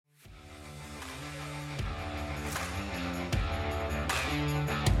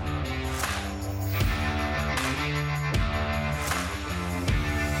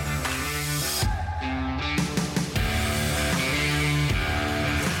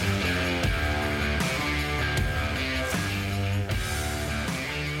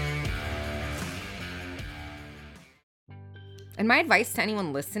And my advice to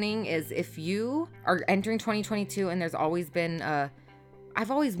anyone listening is if you are entering 2022 and there's always been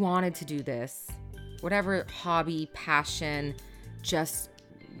I've always wanted to do this, whatever hobby, passion, just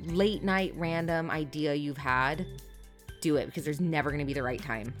late night random idea you've had, do it, because there's never going to be the right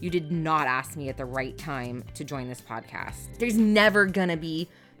time. You did not ask me at the right time to join this podcast. There's never going to be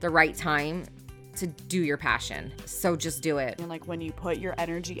the right time to do your passion. So just do it. And like when you put your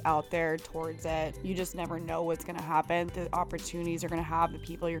energy out there towards it, you just never know what's going to happen. The opportunities you're going to have, the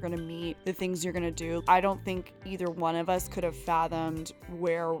people you're going to meet, the things you're going to do. I don't think either one of us could have fathomed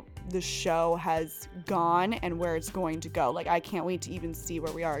where the show has gone and where it's going to go. Like, I can't wait to even see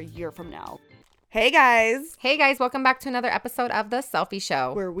where we are a year from now. Hey guys, welcome back to another episode of The CELLFIE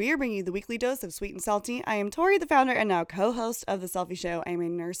Show, where we are bringing you the weekly dose of sweet and salty. I am Tori, the founder and now co-host of The CELLFIE Show. I am a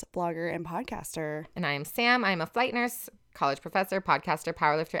nurse, blogger, and podcaster. And I am Sam. I am a flight nurse, college professor, podcaster,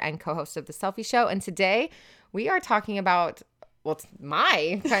 powerlifter, and co-host of The CELLFIE Show. And today we are talking about, well, it's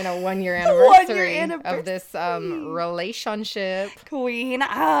my kind of 1 year anniversary of this relationship. Queen.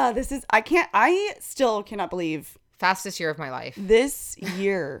 I still cannot believe. Fastest year of my life. This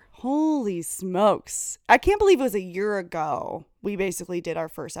year. Holy smokes. I can't believe it was a year ago we basically did our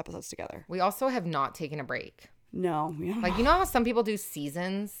first episodes together. We also have not taken a break. No. Like, you know how some people do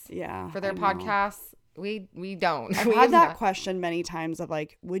seasons for their podcasts? We don't. I've had that question many times of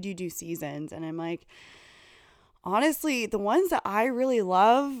like, would you do seasons? And I'm like, honestly, the ones that I really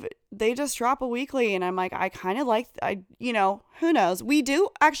love, they just drop a weekly. And I'm like, I kind of like, who knows? We've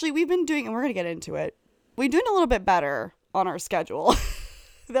been doing, and we're going to get into it. We're doing a little bit better on our schedule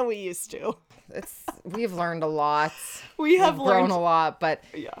than we used to. We've learned a lot. We've grown a lot, but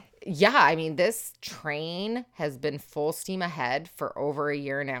yeah, I mean, this train has been full steam ahead for over a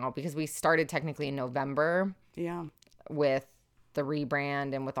year now, because we started technically in November. Yeah. With the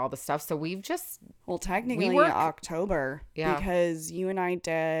rebrand and with all the stuff. So we've just technically October. Yeah. Because you and I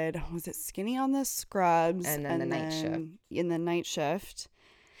did, was it Skinny on the Scrubs? And then the night shift. In the night shift.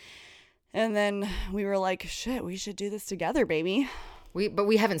 And then we were like, shit, we should do this together, baby. But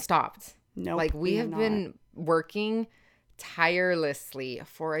we haven't stopped. No, like we have been working tirelessly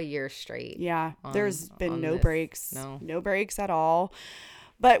for a year straight. Yeah, there's been no breaks. No breaks at all.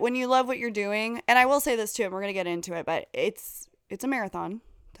 But when you love what you're doing, and I will say this too, and we're gonna get into it, but it's a marathon.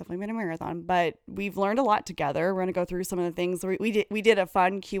 Definitely been a marathon, but we've learned a lot together. We're going to go through some of the things. We did a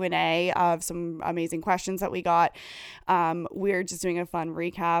fun Q&A of some amazing questions that we got. We're just doing a fun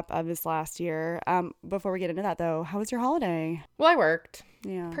recap of this last year. Before we get into that, though, how was your holiday? Well, I worked.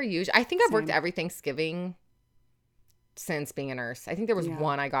 Yeah. Per usual. I think I've worked every Thanksgiving since being a nurse. I think there was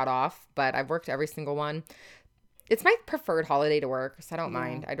one I got off, but I've worked every single one. It's my preferred holiday to work, so I don't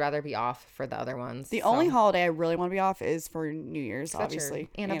mind. I'd rather be off for the other ones. The only holiday I really want to be off is for New Year's, obviously.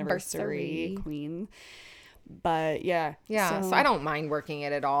 Anniversary queen. But yeah. Yeah, so I don't mind working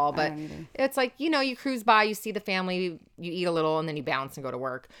it at all. But it's like, you cruise by, you see the family, you eat a little, and then you bounce and go to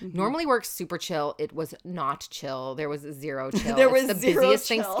work. Mm-hmm. Normally work's super chill. It was not chill. There was zero chill. It's the busiest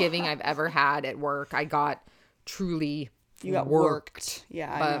Thanksgiving I've ever had at work. I got truly... You got worked.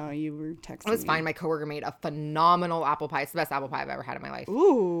 Yeah, I know. You were texting me. It was fine. My coworker made a phenomenal apple pie. It's the best apple pie I've ever had in my life.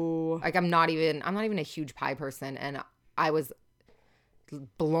 Ooh. Like, I'm not even a huge pie person, and I was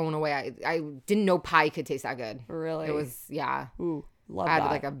blown away. I didn't know pie could taste that good. Really? It was, yeah. Ooh, love that. I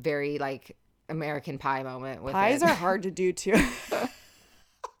had like a very like American pie moment with Pies it. are hard to do too.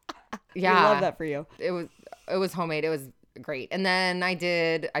 Yeah. I love that for you. It was homemade. It was great. And then I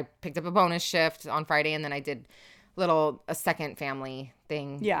picked up a bonus shift on Friday, and then I did a second family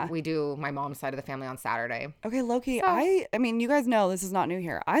thing. Yeah. We do my mom's side of the family on Saturday. Okay, Loki, so, I mean, you guys know this is not new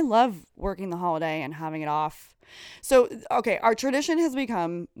here. I love working the holiday and having it off. So, okay, our tradition has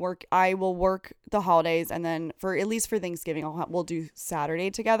become I will work the holidays, and then at least for Thanksgiving, we'll do Saturday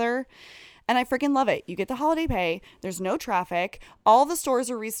together. And I freaking love it. You get the holiday pay. There's no traffic. All the stores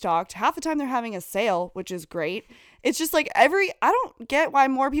are restocked. Half the time they're having a sale, which is great. It's just like I don't get why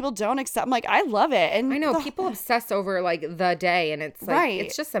more people don't accept. I'm like, I love it. And I know people obsess over like the day, and it's like,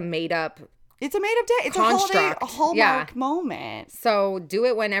 it's just a made up. It's a made up day. It's construct. A hallmark moment. So do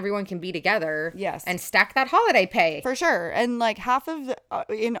it when everyone can be together. Yes. And stack that holiday pay. For sure. And like half of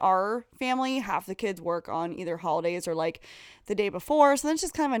in our family, half the kids work on either holidays or like the day before. So that's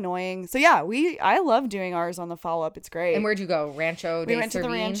just kind of annoying. So yeah, I love doing ours on the follow up. It's great. And where'd you go? Rancho de We went to the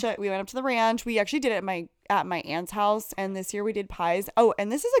ranch. We went up to the ranch. We actually did it at my aunt's house, and this year we did pies. Oh,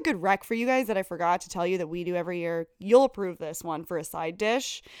 and this is a good rec for you guys that I forgot to tell you that we do every year. You'll approve this one for a side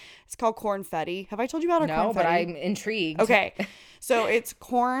dish. It's called cornfetti. Have I told you about our cornfetti? No, but I'm intrigued. Okay. So it's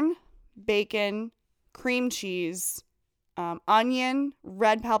corn, bacon, cream cheese, onion,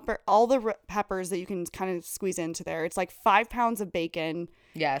 red pepper, all the peppers that you can kind of squeeze into there. It's like 5 pounds of bacon.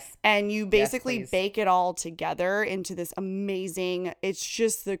 Yes. And you basically please. bake it all together into this amazing, it's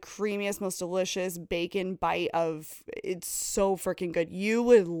just the creamiest, most delicious bacon bite of, it's so freaking good. You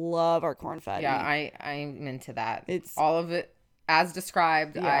would love our confetti. Yeah, I'm into that. It's all of it as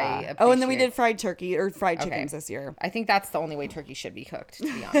described. Yeah. I appreciate. Oh, and then we did fried turkey or fried chickens this year. I think that's the only way turkey should be cooked, to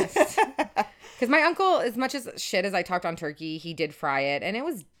be honest. Because my uncle, as much as shit as I talked on turkey, he did fry it, and it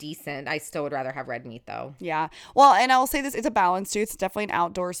was decent. I still would rather have red meat, though. Yeah. Well, and I'll say this, it's a balance, too. It's definitely an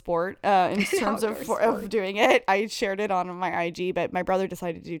outdoor sport in terms of doing it. I shared it on my IG, but my brother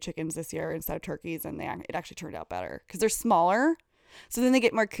decided to do chickens this year instead of turkeys, and it actually turned out better because they're smaller. So then they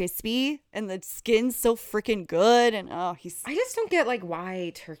get more crispy, and the skin's so freaking good. And I just don't get, like,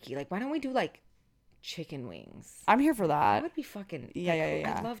 why turkey? Like, why don't we do, like, chicken wings? I'm here for that. That would be fucking... Yeah.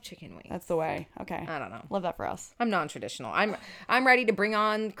 I love chicken wings. That's the way. Okay. I don't know. Love that for us. I'm non-traditional. I'm ready to bring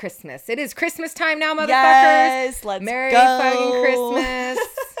on Christmas. It is Christmas time now, motherfuckers. Yes, let's Merry go. fucking Christmas.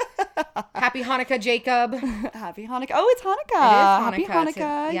 Happy Hanukkah, Jacob. Happy Hanukkah. Oh, it's Hanukkah. It is Happy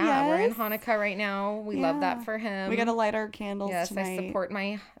Hanukkah. Yeah, we're in Hanukkah right now. We love that for him. We got to light our candles tonight. tonight. I support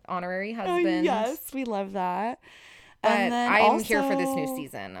my honorary husband. Yes, we love that. But and then I'm here for this new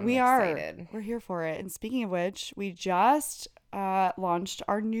season. I'm excited. We're here for it. And speaking of which, we just launched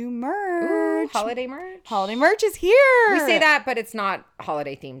our new merch. Ooh, holiday merch. Holiday merch is here. We say that, but it's not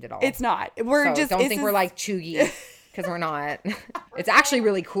holiday themed at all. It's not. We're so don't think we're like chuggy. Because we're not. It's actually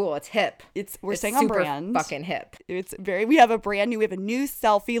really cool. It's hip. We're staying on brand. Super fucking hip. We have a new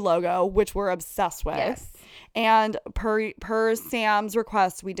CELLFIE logo, which we're obsessed with. Yes. And per Sam's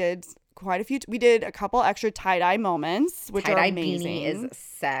request, we did quite a few. We did a couple extra tie-dye moments, which are amazing. Tie-dye beanie is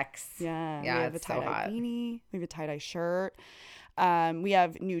sex. Yeah. Yeah, we have it's a tie-dye so hot. beanie. We have a tie-dye shirt. We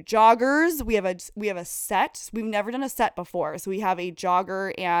have new joggers. We have a set. We've never done a set before. So we have a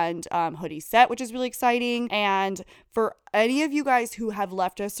jogger and hoodie set, which is really exciting. And for any of you guys who have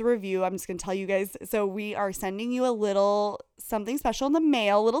left us a review, I'm just going to tell you guys. So we are sending you a little something special in the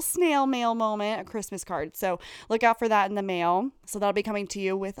mail, a little snail mail moment, a Christmas card. So look out for that in the mail. So that'll be coming to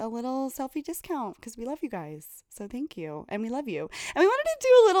you with a little CELLFIE discount because we love you guys. So thank you. And we love you. And we wanted to do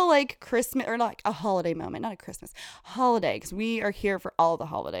a little like Christmas or like a holiday moment, not a Christmas holiday, because we are here for all the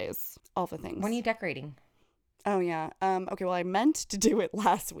holidays, all the things. When are you decorating? Oh, yeah. Okay. Well, I meant to do it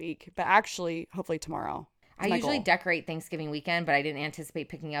last week, but actually, hopefully tomorrow. I usually decorate Thanksgiving weekend, but I didn't anticipate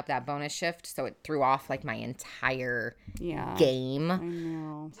picking up that bonus shift, so it threw off like my entire game. I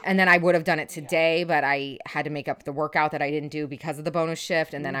know. And then I would have done it today, but I had to make up the workout that I didn't do because of the bonus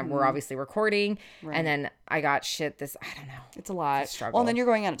shift, and then we're obviously recording, and then I got shit I don't know. It's a lot. It's a struggle. Well, and then you're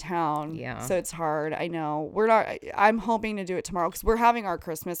going out of town. Yeah. So it's hard. I know. I'm hoping to do it tomorrow because we're having our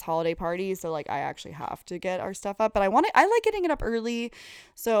Christmas holiday party, so like I actually have to get our stuff up, but I like getting it up early.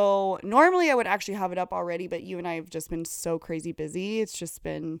 So normally I would actually have it up already, but you and I have just been so crazy busy. It's just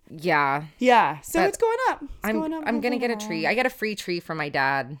been yeah. So but it's going up. I'm gonna get a tree. I get a free tree from my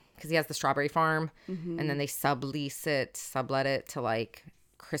dad because he has the strawberry farm, and then they sublet it to like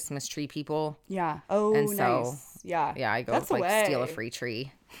Christmas tree people. Yeah. Oh, and so, nice. Yeah. Yeah, I go steal a free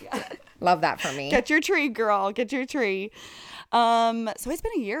tree. Yeah. Love that for me. Get your tree, girl. Get your tree. So it's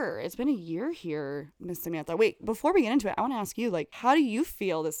been a year. It's been a year here, Miss Samantha. Wait, before we get into it, I want to ask you, like, how do you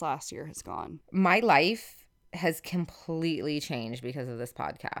feel this last year has gone? My life has completely changed because of this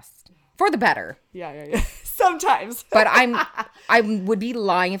podcast. For the better. Yeah. Sometimes. But I would be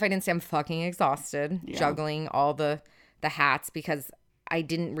lying if I didn't say I'm fucking exhausted juggling all the hats because I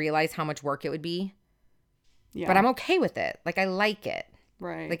didn't realize how much work it would be. Yeah. But I'm okay with it. Like, I like it.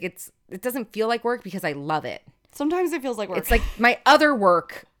 Right. Like, it doesn't feel like work because I love it. Sometimes it feels like work. It's like my other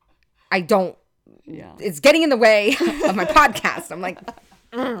work, I don't. Yeah. It's getting in the way of my podcast. I'm like,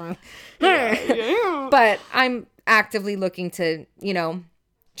 But I'm actively looking to,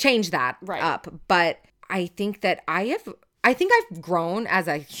 change that up. But I think that I've grown as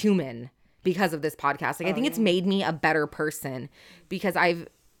a human because of this podcast. Like, I think it's made me a better person because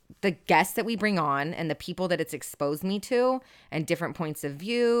the guests that we bring on and the people that it's exposed me to and different points of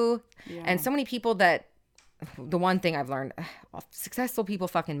view and so many people that the one thing I've learned, successful people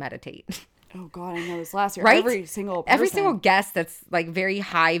fucking meditate. Oh God, I know this last year. Right? Every single guest that's like very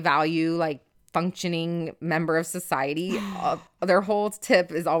high value, like functioning member of society, their whole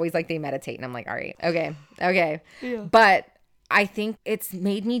tip is always like they meditate. And I'm like, all right, okay. Yeah. But I think it's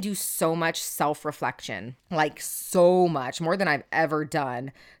made me do so much self-reflection, like so much more than I've ever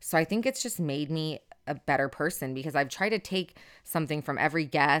done. So I think it's just made me a better person because I've tried to take something from every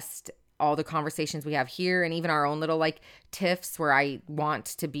guest, all the conversations we have here, and even our own little like tiffs where I want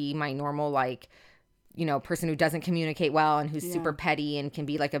to be my normal like person who doesn't communicate well and who's super petty and can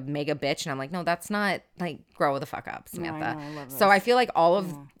be like a mega bitch. And I'm like, no, that's not like, grow the fuck up, Samantha. No, I love this. So I feel like all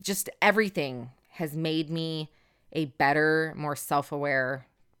of just everything has made me a better, more self-aware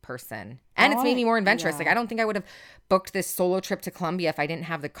person. And it's made me more adventurous. Like, I don't think I would have booked this solo trip to Colombia if I didn't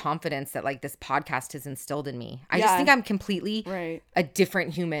have the confidence that like this podcast has instilled in me. I just think I'm completely a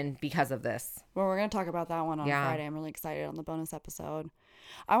different human because of this. Well, we're going to talk about that one on Friday. I'm really excited on the bonus episode.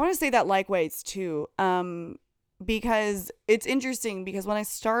 I want to say that likewise too, because it's interesting because when I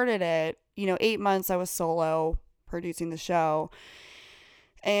started it, 8 months I was solo producing the show,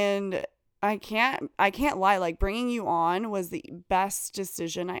 and I can't lie, like bringing you on was the best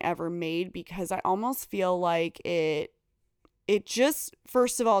decision I ever made, because I almost feel like it just,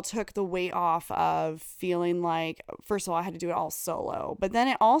 first of all, took the weight off of feeling like, first of all, I had to do it all solo, but then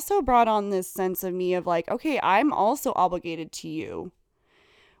it also brought on this sense of me of like, okay, I'm also obligated to you,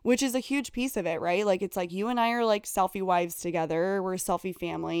 which is a huge piece of it, right? Like, it's like you and I are like selfie wives together. We're a selfie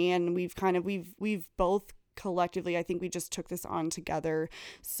family, and we've both collectively, I think we just took this on together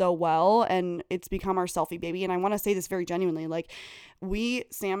so well, and it's become our selfie baby. And I want to say this very genuinely, like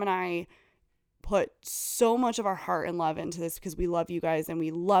Sam and I put so much of our heart and love into this because we love you guys and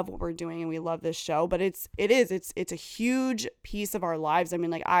we love what we're doing and we love this show, but it's a huge piece of our lives. I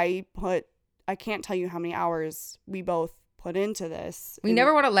mean, like I can't tell you how many hours we both put into this. We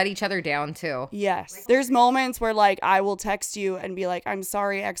never want to let each other down too. Yes. There's moments where like I will text you and be like, I'm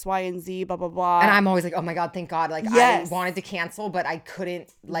sorry, X, Y, and Z, blah, blah, blah. And I'm always like, oh my God, thank God. Like I wanted to cancel, but I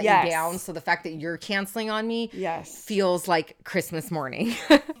couldn't let you down. So the fact that you're canceling on me feels like Christmas morning.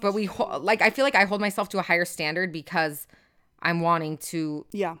 But I feel like I hold myself to a higher standard because I'm wanting to,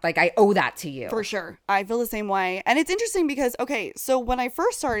 like I owe that to you. For sure. I feel the same way. And it's interesting because, okay, so when I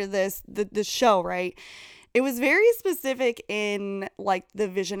first started the show, right, it was very specific in like the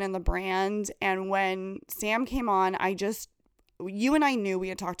vision and the brand. And when Sam came on, you and I knew, we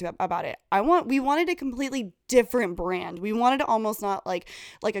had talked about it. We wanted a completely different brand. We wanted to almost not like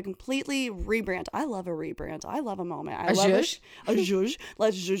a completely rebrand. I love a rebrand. I love a moment. A zhuzh.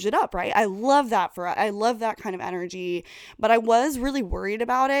 Let's zhuzh it up, right? I love that I love that kind of energy. But I was really worried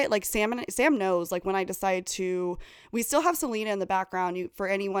about it. Like Sam knows, like when I decided we still have Selena in the background. For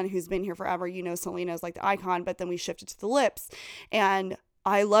anyone who's been here forever, Selena is like the icon, but then we shifted to the lips, and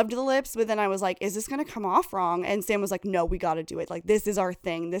I loved the lips, but then I was like, is this going to come off wrong? And Sam was like, no, we got to do it. Like, this is our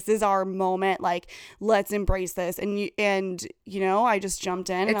thing. This is our moment. Like, let's embrace this. And I just jumped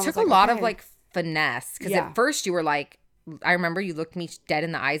in. It took a lot of like finesse. Because at first you were like, I remember you looked me dead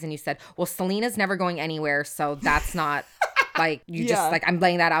in the eyes and you said, well, Selena's never going anywhere. So that's not like, just like, I'm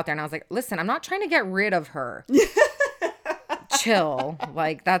laying that out there. And I was like, listen, I'm not trying to get rid of her. Chill.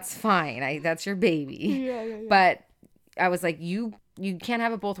 Like, that's fine. That's your baby. Yeah. But I was like, you can't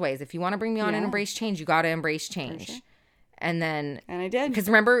have it both ways. If you want to bring me on and embrace change, you got to embrace change. Sure. And I did. Because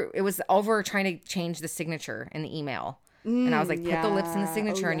remember, it was over trying to change the signature in the email. And I was like, put the lips in the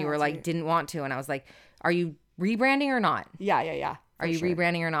signature. And you were like, didn't want to. And I was like, are you rebranding or not? Yeah. Are you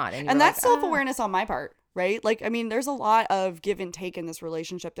rebranding or not? And that's like, self-awareness on my part, right? Like, I mean, there's a lot of give and take in this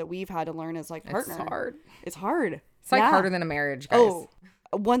relationship that we've had to learn as like partners. It's hard. It's like harder than a marriage, guys. Oh.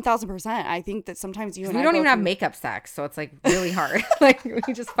 1,000%. I think that sometimes you and we don't even have makeup sex, so it's like really hard. Like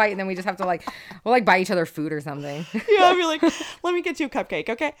we just fight and then we just have to we'll buy each other food or something. Yeah, I'll be like, let me get you a cupcake,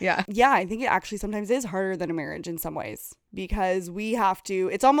 okay? Yeah. Yeah, I think it actually sometimes is harder than a marriage in some ways, because we have to,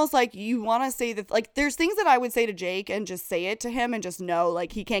 it's almost like you want to say that, like there's things that I would say to Jake and just say it to him and just know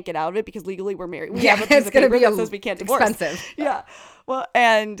like he can't get out of it because legally we're married. We have a piece of paper that says we can't divorce. Expensive. Yeah. Well,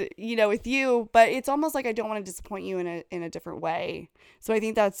 and with you, but it's almost like I don't want to disappoint you in a different way. So I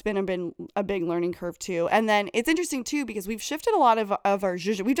think that's been a big learning curve too. And then it's interesting too, because we've shifted a lot of our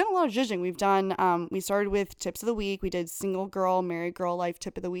zhuzhing. We've done a lot of zhuzhing. We've done, we started with tips of the week. We did single girl, married girl life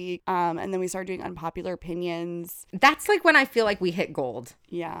tip of the week. And then we started doing unpopular opinions. That's like when I feel like we hit gold.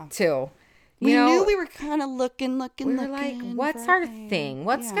 Yeah. Too. We knew we were kind of looking. We were like, what's our thing?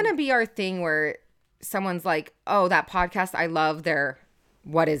 What's going to be our thing where someone's like, oh, that podcast I love,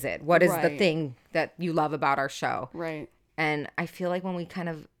 what is it? What is the thing that you love about our show? Right. And I feel like when we kind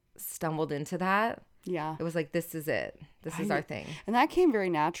of stumbled into that, it was like, this is it. This is our thing. And that came very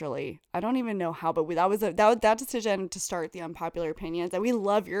naturally. I don't even know how, but that decision to start the unpopular opinions. And we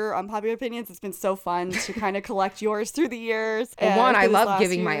love your unpopular opinions. It's been so fun to kind of collect yours through the years. Well, I love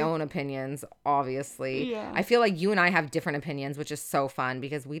giving my own opinions, obviously. Yeah. I feel like you and I have different opinions, which is so fun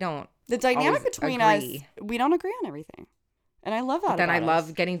because we don't. The dynamic between us, we don't agree on everything. And I love that. Then I about love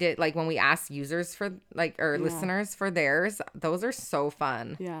us. getting to, like, when we ask users for, like, or listeners for theirs, those are so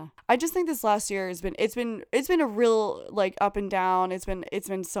fun. Yeah. I just think this last year has been, it's been a real, like, up and down. It's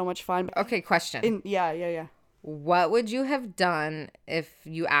been so much fun. Okay, question. Yeah. What would you have done if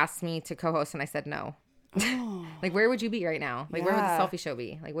you asked me to co-host and I said no? Like, where would you be right now? Like, where would the Selfie Show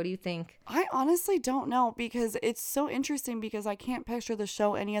be? Like, what do you think? I honestly don't know, because it's so interesting, because I can't picture the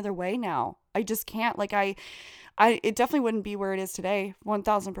show any other way now. I just can't. Like, it definitely wouldn't be where it is today,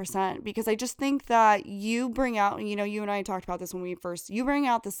 1000%, because I just think that you bring out, you know, you and I talked about this when you bring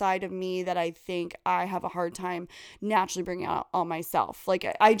out the side of me that I think I have a hard time naturally bringing out on myself. Like,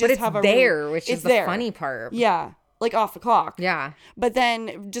 I just have which is the funny part. Yeah. Like, off the clock. Yeah. But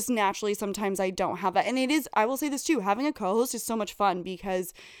then just naturally, sometimes I don't have that. And I will say this too, having a co-host is so much fun,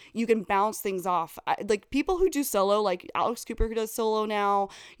 because you can bounce things off. Like, people who do solo, like Alex Cooper, who does solo now,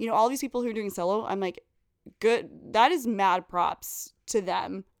 you know, all these people who are doing solo, I'm like, good. That is mad props to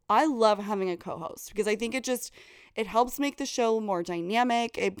them. I love having a co-host, because I think it helps make the show more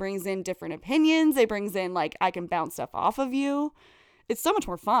dynamic. It brings in different opinions. It brings in, like, I can bounce stuff off of you. It's so much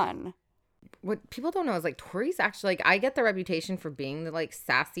more fun. What people don't know is, like, Tori's actually, like, I get the reputation for being the, like,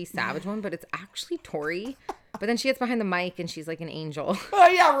 sassy savage one, but it's actually Tori. But then she gets behind the mic and she's like an angel. Oh,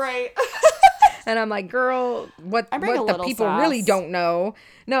 yeah, right. And I'm like, girl, what the people sass. really don't know.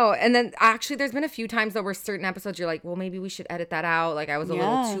 No, and then actually there's been a few times that were certain episodes you're like, well, maybe we should edit that out. Like, I was a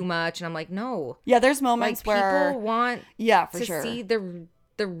little too much. And I'm like, no. Yeah, there's moments like, where people want to see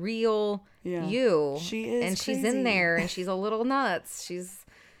the real you. She is and crazy. She's in there and she's a little nuts. She's,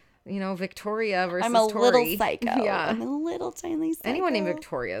 you know, Victoria versus I'm a Tori. little psycho. Yeah. I'm a little tiny psycho. Anyone named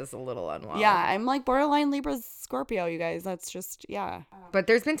Victoria is a little unwell. Yeah, I'm like borderline Libra Scorpio, you guys. That's just, yeah. But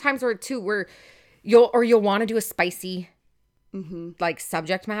there's been times where you'll want to do a spicy like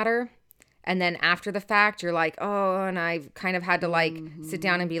subject matter, and then after the fact you're like, oh, and I've kind of had to like sit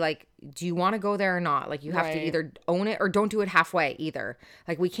down and be like, do you want to go there or not? Like, you have to either own it or don't do it halfway either.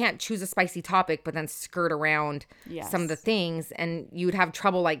 Like, we can't choose a spicy topic but then skirt around some of the things, and you would have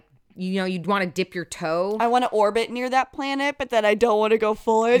trouble, like, you know, you'd want to dip your toe. I want to orbit near that planet, but then I don't want to go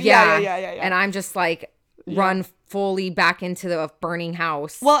full in. Yeah. Yeah. And I'm just like, run fully back into the burning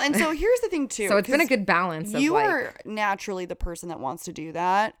house. Well, and so here's the thing too. So it's been a good balance. You are naturally the person that wants to do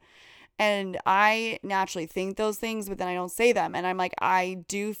that. And I naturally think those things, but then I don't say them. And I'm like, I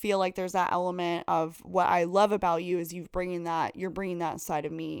do feel like there's that element of what I love about you is you're bringing that side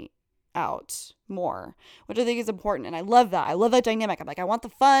of me out more, which I think is important. And I love that. I love that dynamic. I'm like, I want the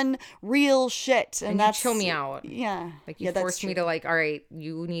fun, real shit. And that's, you chill me out. Yeah. Like, you force me to, like, all right,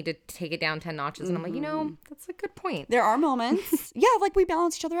 you need to take it down 10 notches. And I'm like, you know, that's a good point. There are moments. Like, we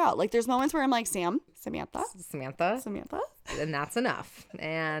balance each other out. Like, there's moments where I'm like, Samantha. And that's enough.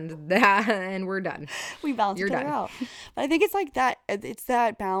 And we're done. We balance each other out. But I think it's like that. It's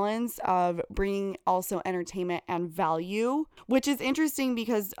that balance of bringing also entertainment and value, which is interesting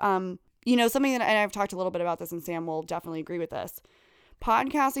because, you know, something that, and I've talked a little bit about this, and Sam will definitely agree with this.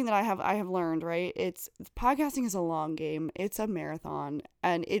 Podcasting that I have learned, right? Podcasting is a long game. It's a marathon,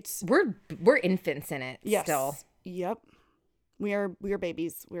 and we're infants in it. Yes. Still. Yep. We are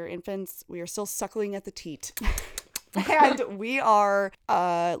babies. We are infants. We are still suckling at the teat. And we are,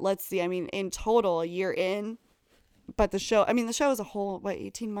 let's see, I mean, in total, a year in. But the show is a whole,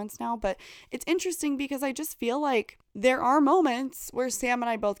 18 months now? But it's interesting because I just feel like there are moments where Sam and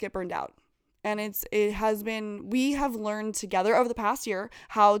I both get burned out. And we have learned together over the past year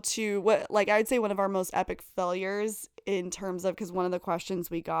how to, I would say one of our most epic failures in terms of, because one of the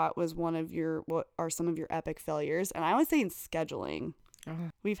questions we got was what are some of your epic failures? And I was saying scheduling.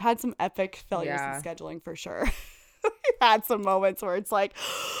 We've had some epic failures in scheduling for sure. We've had some moments where it's like,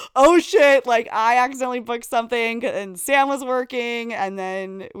 oh shit, like I accidentally booked something and Sam was working, and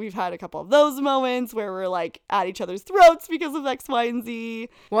then we've had a couple of those moments where we're like at each other's throats because of X, Y, and Z.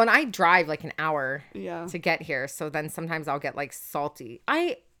 Well, and I drive like an hour to get here, so then sometimes I'll get like salty.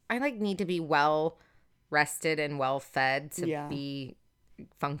 I like need to be well rested and well fed to be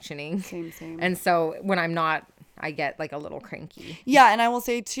functioning. Same. And so when I'm not, I get like a little cranky. Yeah, and I will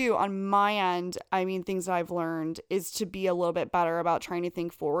say too, on my end, I mean, things that I've learned is to be a little bit better about trying to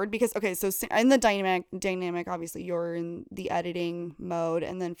think forward, because so in the dynamic, obviously you're in the editing mode,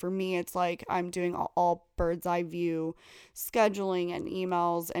 and then for me, it's like I'm doing all bird's eye view scheduling and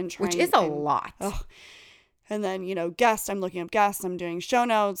emails and trying, which is a lot. And then, you know, I'm looking up guests, I'm doing show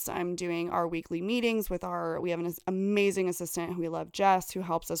notes, I'm doing our weekly meetings we have an amazing assistant who we love, Jess, who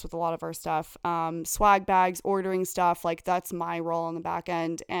helps us with a lot of our stuff, swag bags, ordering stuff, like that's my role on the back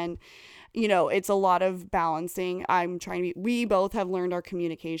end. And you know, it's a lot of balancing. We both have learned our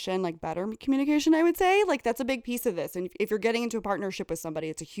communication, like better communication, I would say. Like that's a big piece of this. And if you're getting into a partnership with somebody,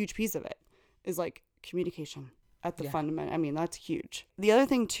 it's a huge piece of it is like communication at the fundament. I mean, that's huge. The other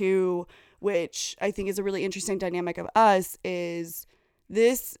thing too, which I think is a really interesting dynamic of us, is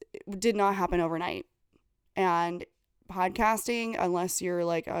this did not happen overnight. And podcasting, unless you're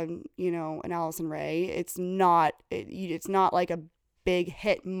like an Allison Ray, it's not like a big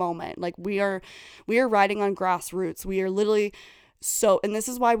hit moment. Like we are riding on grassroots. We are literally and this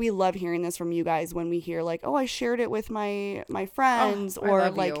is why we love hearing this from you guys when we hear like, oh, I shared it with my friends, or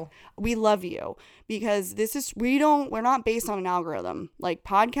like we love you, because we're not based on an algorithm. Like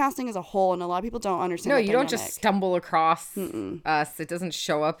podcasting as a whole, and a lot of people don't understand. No, you don't just stumble across us. It doesn't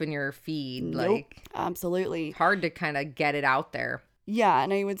show up in your feed. Nope. Like Absolutely. Hard to kind of get it out there. Yeah,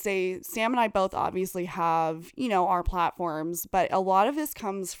 and I would say Sam and I both obviously have, our platforms, but a lot of this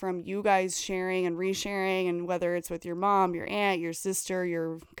comes from you guys sharing and resharing, and whether it's with your mom, your aunt, your sister,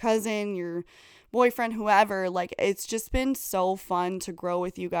 your cousin, your boyfriend, whoever, like it's just been so fun to grow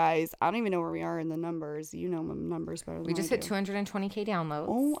with you guys. I don't even know where we are in the numbers. You know numbers better than we just hit 220K downloads.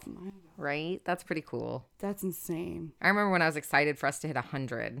 Oh my God. Right? That's pretty cool. That's insane. I remember when I was excited for us to hit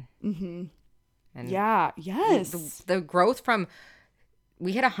 100. Mm-hmm. And yes. The growth from...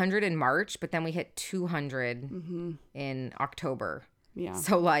 We hit 100 in March, but then we hit 200 in October. Yeah.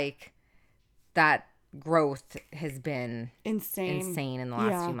 So, like, that growth has been insane in the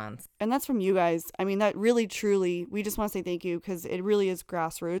last few months. And that's from you guys. I mean, that really, truly, we just want to say thank you, because it really is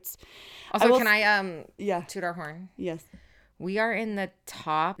grassroots. Also, can I toot our horn? Yes. We are in the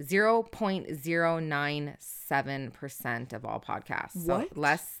top 0.097% of all podcasts. So what?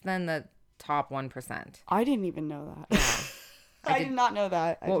 Less than the top 1%. I didn't even know that. Yeah. I did not know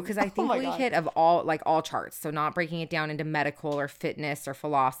that. Well, because I think we hit of all charts. So not breaking it down into medical or fitness or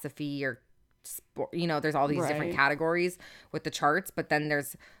philosophy or sport. There's all these different categories with the charts. But then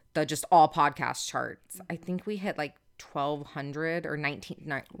there's the just all podcast charts. I think we hit like 1,200 or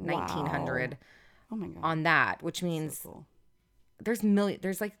 1,900 on that, which means so cool. There's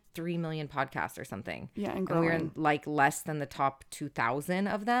like 3 million podcasts or something. Yeah, and growing. We're in like less than the top 2,000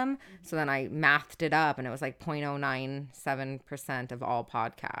 of them. So then I mathed it up, and it was like 0.097% of all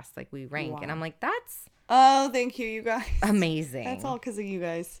podcasts. Like we rank, and I'm like, that's thank you, you guys. Amazing. That's all because of you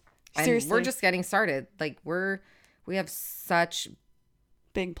guys. Seriously, and we're just getting started. Like we have such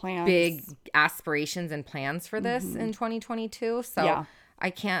big plans, big aspirations and plans for this in 2022. So. Yeah. I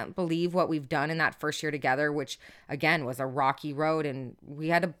can't believe what we've done in that first year together, which, again, was a rocky road. And we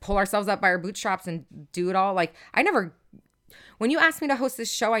had to pull ourselves up by our bootstraps and do it all. Like, when you asked me to host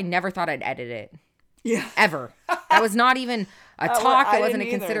this show, I never thought I'd edit it. Yeah. Ever. That was not even a talk. It wasn't a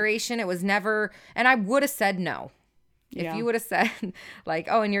consideration. It was never. And I would have said no. If you would have said, like,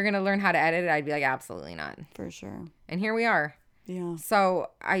 oh, and you're going to learn how to edit it, I'd be like, absolutely not. For sure. And here we are. Yeah.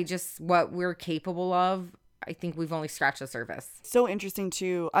 So what we're capable of, I think we've only scratched the surface. So interesting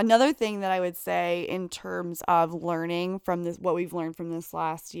too. Another thing that I would say in terms of learning from this, what we've learned from this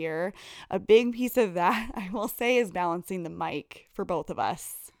last year, a big piece of that I will say is balancing the mic for both of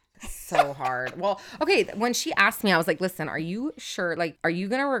us. So hard. Well, okay. When she asked me, I was like, listen, are you sure? Like, are you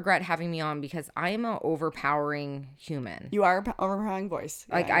going to regret having me on? Because I am an overpowering human. You are an overpowering voice.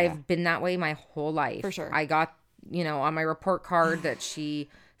 Like I've been that way my whole life. For sure. I got, on my report card that she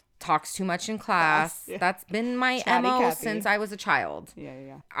talks too much in class. Yeah. That's been my Chatty MO Cathy. Since I was a child.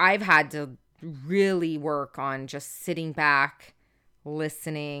 Yeah. I've had to really work on just sitting back,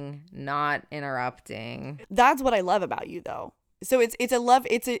 listening, not interrupting. That's what I love about you, though. So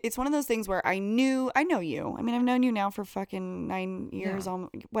it's one of those things where I know you. I mean, I've known you now for fucking 9 years,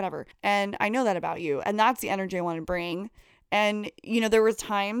 whatever. And I know that about you. And that's the energy I want to bring. And, there were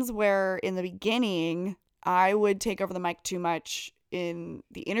times where in the beginning, I would take over the mic too much in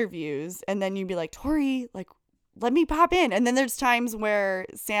the interviews, and then you'd be like, Tori, like, let me pop in. And then there's times where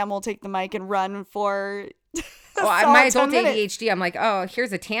Sam will take the mic and run for my adult ADHD, I'm like, oh,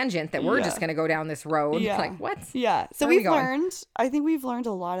 here's a tangent that we're just gonna go down this road. Like, what? Yeah. So I think we've learned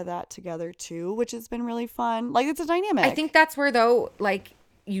a lot of that together too, which has been really fun. Like, it's a dynamic. I think that's where, though, like,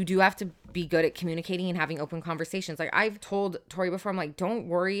 you do have to be good at communicating and having open conversations. Like, I've told Tori before, I'm like, don't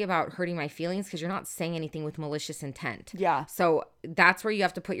worry about hurting my feelings, because you're not saying anything with malicious intent. Yeah. So that's where you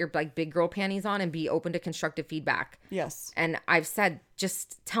have to put your like big girl panties on and be open to constructive feedback. Yes. And I've said,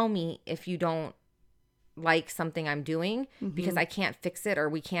 just tell me if you don't like something I'm doing, because I can't fix it or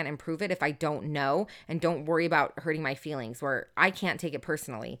we can't improve it if I don't know, and don't worry about hurting my feelings, where I can't take it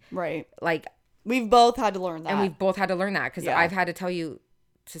personally. Right. Like, we've both had to learn that. And we've both had to learn that, because I've had to tell you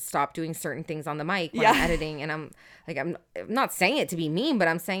to stop doing certain things on the mic when I'm editing. And I'm not saying it to be mean, but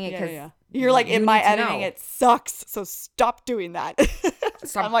I'm saying it because you're like, in my editing, it sucks. So stop doing that.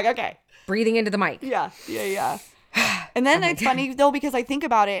 Stop I'm like, okay. Breathing into the mic. Yeah. And then it's funny though, because I think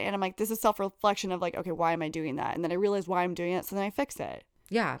about it and I'm like, this is self-reflection of like, okay, why am I doing that? And then I realize why I'm doing it. So then I fix it.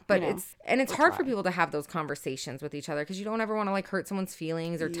 Yeah, but it's hard for people to have those conversations with each other because you don't ever want to like hurt someone's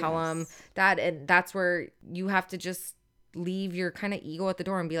feelings or tell them that. And that's where you have to just leave your kind of ego at the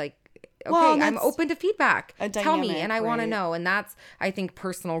door and be like, okay, I'm open to feedback. Tell me, and I want to know. And that's, I think,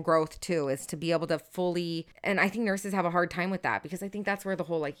 personal growth too, is to be able to fully, and I think nurses have a hard time with that because I think that's where the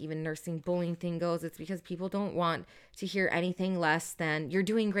whole like even nursing bullying thing goes. It's because people don't want to hear anything less than, you're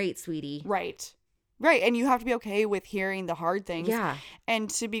doing great, sweetie. Right. And you have to be okay with hearing the hard things. Yeah. And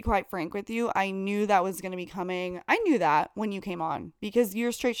to be quite frank with you, I knew that was going to be coming. I knew that when you came on because you're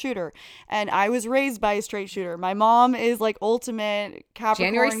a straight shooter. And I was raised by a straight shooter. My mom is like ultimate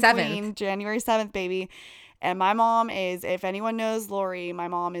Capricorn January 7th. queen. January 7th, baby. And my mom is, if anyone knows Lori, my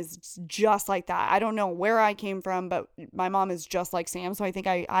mom is just like that. I don't know where I came from, but my mom is just like Sam. So I think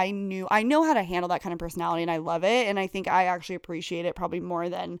I know how to handle that kind of personality and I love it. And I think I actually appreciate it probably more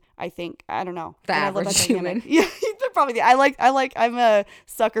than I think, I don't know. The average human. Yeah, probably. I'm a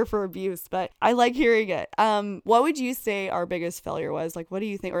sucker for abuse, but I like hearing it. What would you say our biggest failure was? Like, what do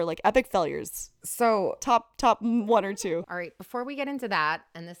you think? Or like epic failures? So top one or two. All right. Before we get into that,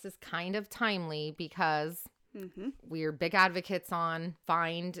 and this is kind of timely because we're big advocates on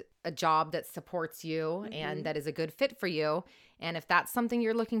find a job that supports you and that is a good fit for you. And if that's something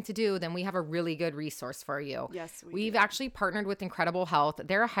you're looking to do, then we have a really good resource for you. Yes, We've actually partnered with Incredible Health.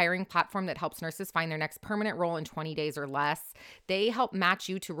 They're a hiring platform that helps nurses find their next permanent role in 20 days or less. They help match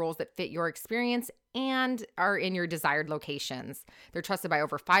you to roles that fit your experience and are in your desired locations. They're trusted by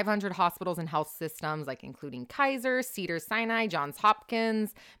over 500 hospitals and health systems, like including Kaiser, Cedars-Sinai, Johns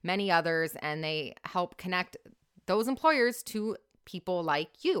Hopkins, many others, and they help connect those employers to people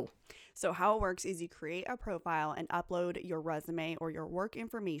like you. So how it works is you create a profile and upload your resume or your work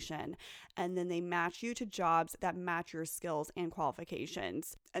information, and then they match you to jobs that match your skills and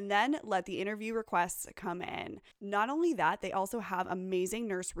qualifications, and then let the interview requests come in. Not only that, they also have amazing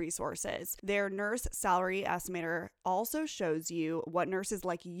nurse resources. Their nurse salary estimator also shows you what nurses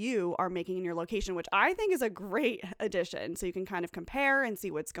like you are making in your location, which I think is a great addition. So you can kind of compare and see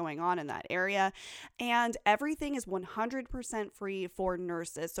what's going on in that area. And everything is 100% free for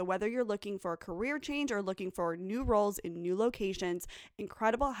nurses. So whether you're looking for a career change or looking for new roles in new locations,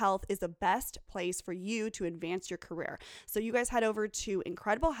 Incredible Health is the best place for you to advance your career. So you guys head over to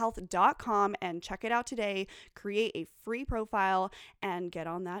incrediblehealth.com and check it out today. Create a free profile and get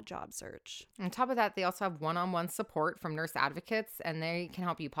on that job search. On top of that, they also have one-on-one support from nurse advocates, and they can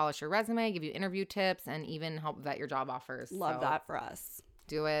help you polish your resume, give you interview tips, and even help vet your job offers. Love that for us.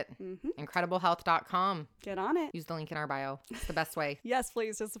 Do it. Incrediblehealth.com. Get on it. Use the link in our bio. It's the best way. Yes,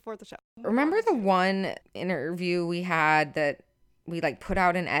 please, to support the show. Remember the one interview we had that we like put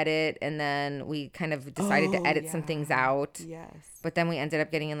out an edit and then we kind of decided to edit some things out? Yes. But then we ended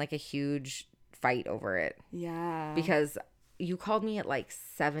up getting in like a huge fight over it. Yeah. Because you called me at like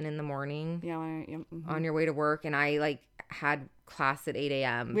 7 a.m. on your way to work, and I like had class at 8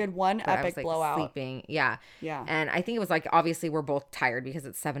 a.m. We had one epic I was, like, blowout. Sleeping. Yeah. And I think it was like, obviously we're both tired because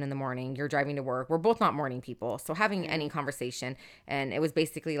it's 7 a.m. You're driving to work. We're both not morning people. So having any conversation, and it was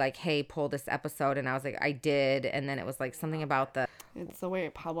basically like, hey, pull this episode. And I was like, I did. And then it was like something about it's the way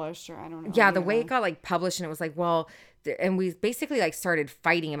it published, or I don't know. Yeah, the way it got like published, and it was like, well, and we basically like started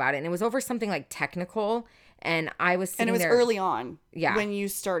fighting about it, and it was over something like technical. And I was sitting there. And it was early on. Yeah. When you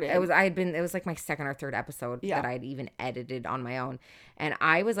started. It was like my second or third episode that I'd even edited on my own. And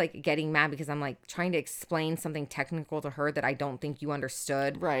I was like getting mad because I'm like trying to explain something technical to her that I don't think you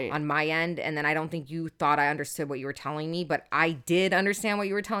understood on my end. And then I don't think you thought I understood what you were telling me, but I did understand what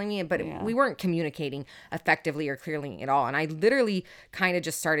you were telling me. But we weren't communicating effectively or clearly at all. And I literally kind of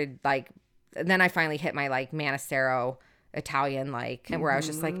just started like, then I finally hit my like Manacero Italian, like, and where I was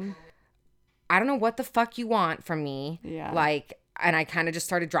just like, I don't know what the fuck you want from me. Yeah. Like, and I kind of just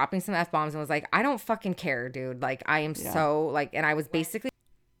started dropping some F-bombs and was like, I don't fucking care, dude. Like, I am so, like, and I was basically,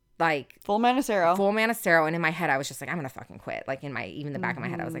 like. Full Manacero. And in my head, I was just like, I'm going to fucking quit. Like, in my, even the back of my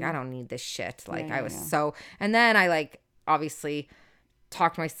head, I was like, I don't need this shit. Like, I was so, and then I, like, obviously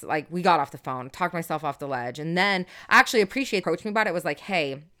we got off the phone, talked myself off the ledge. And then I actually approached me about it, was like,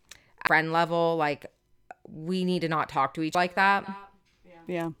 hey, friend level, like, we need to not talk to each other like that.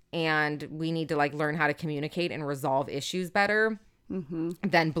 Yeah. And we need to like learn how to communicate and resolve issues better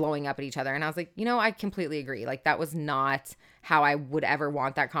than blowing up at each other. And I was like, I completely agree. Like, that was not how I would ever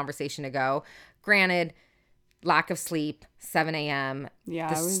want that conversation to go. Granted, lack of sleep, 7 a.m.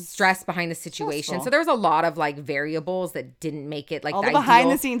 Yeah, the it was stress behind the situation. stressful. So there was a lot of like variables that didn't make it like all the the behind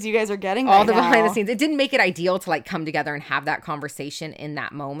ideal, the scenes you guys are getting all right the behind the now. scenes. It didn't make it ideal to like come together and have that conversation in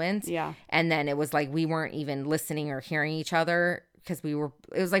that moment. Yeah. And then it was like we weren't even listening or hearing each other because it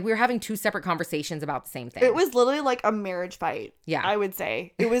was like we were having two separate conversations about the same thing. It was literally like a marriage fight. Yeah. I would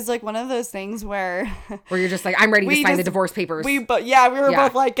say. It was like one of those things where you're just like, I'm ready to sign the divorce papers. We were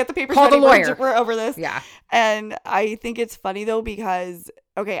both like, get the papers Call ready. the lawyer. We're over this. Yeah. And I think it's funny though, because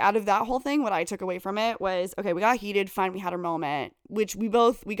okay, out of that whole thing, what I took away from it was, okay, we got heated, fine, we had our moment, which we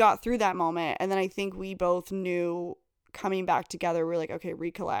got through that moment. And then I think we both knew coming back together, we're like, okay,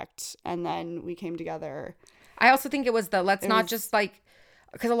 recollect. And then we came together. I also think it was just like,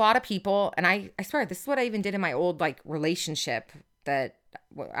 because a lot of people, and I swear, this is what I even did in my old like relationship that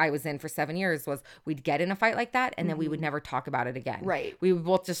I was in for 7 years, was we'd get in a fight like that and then we would never talk about it again. Right. We would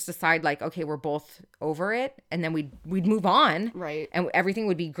both just decide like, okay, we're both over it, and then we'd move on. Right. And everything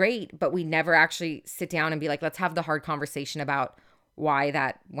would be great, but we never actually sit down and be like, let's have the hard conversation about why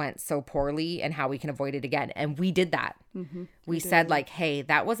that went so poorly and how we can avoid it again. And we did that. Mm-hmm. We said like, hey,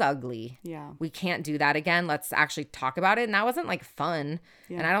 that was ugly. Yeah. We can't do that again. Let's actually talk about it. And that wasn't like fun.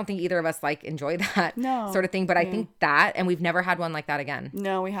 Yeah. And I don't think either of us like enjoy that sort of thing. But I think that, and we've never had one like that again.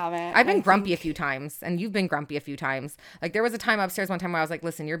 No, we haven't. I've been grumpy a few times, and you've been grumpy a few times. Like there was a time upstairs one time where I was like,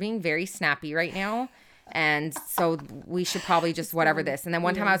 listen, you're being very snappy right now. And so we should probably just whatever this. And then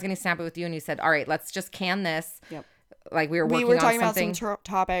one time I was getting snappy with you and you said, all right, let's just can this. Yep. Like we were talking about some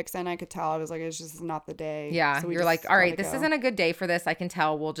topics, and I could tell I was like, it's just not the day. Yeah. So you're like, all right, this isn't a good day for this. I can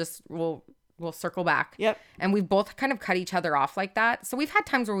tell. We'll circle back. Yep. And we've both kind of cut each other off like that. So we've had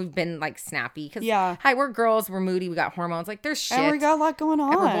times where we've been like snappy because hi, we're girls, we're moody, we got hormones. Like there's shit. And we got a lot going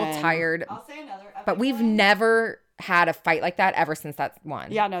on. And we're both tired. I'll say another. But we've never had a fight like that ever since that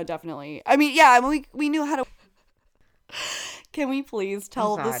one. Yeah, no, definitely. I mean, yeah, we knew how to. Can we please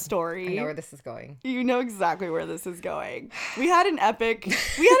tell the story? I know where this is going. You know exactly where this is going. We had another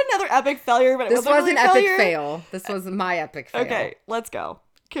epic failure, but this was really an epic fail. This was my epic fail. Okay, let's go.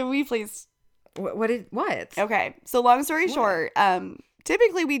 Can we please? What? Okay, so long story short,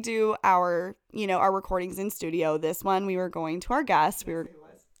 typically we do our recordings in studio. This one we were going to our guest.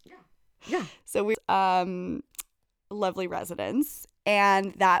 Yeah. So we lovely residence.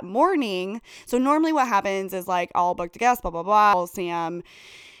 And that morning, so normally what happens is like I'll book the guest, blah, blah, blah. I'll see him.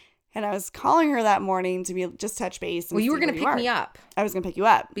 And I was calling her that morning to be just touch base. Well, you were going to pick me up. I was going to pick you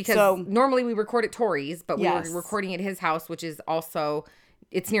up. Because normally we record at Tori's, but we were recording at his house, which is also,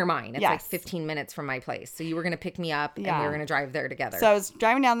 it's near mine. It's like 15 minutes from my place. So you were going to pick me up and we were going to drive there together. So I was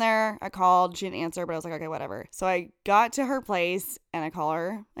driving down there. I called. She didn't answer, but I was like, okay, whatever. So I got to her place and I call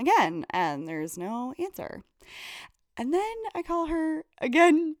her again and there's no answer. And then I call her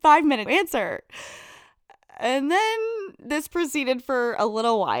again, 5 minutes answer. And then this proceeded for a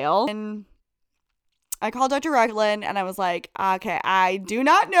little while. And I called Dr. Rutland and I was like, okay, I do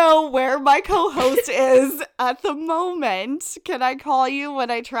not know where my co-host is at the moment. Can I call you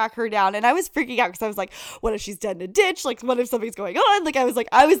when I track her down? And I was freaking out because I was like, what if she's dead in a ditch? Like, what if something's going on? Like, I was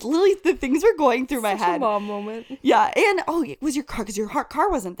literally, the things were going through my head. A mom moment. Yeah. And, it was your car because your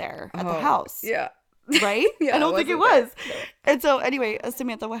car wasn't there at the house. Yeah. Right? Yeah, I don't think it was. No. And so anyway,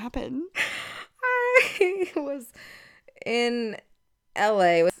 Samantha, what happened? I was in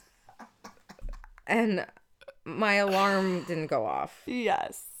LA and my alarm didn't go off.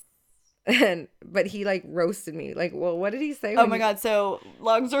 Yes. But he like roasted me. Like, well, what did he say? Oh my God. So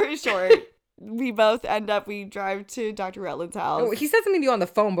long story short, we drive to Dr. Rutland's house. Oh, he said something to you on the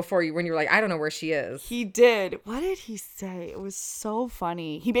phone when you were like, I don't know where she is. He did. What did he say? It was so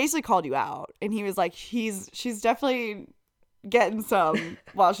funny. He basically called you out and he was like, she's definitely getting some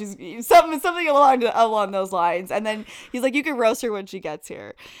while she's something along those lines. And then he's like, you can roast her when she gets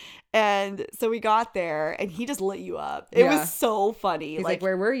here. And so we got there and he just lit you up. It was so funny. He's like,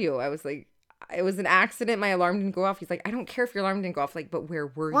 where were you? I was like, it was an accident. My alarm didn't go off. He's like, I don't care if your alarm didn't go off. Like, but where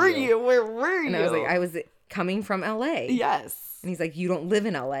were you? Where were you? And I was like, I was coming from LA. Yes. And he's like, you don't live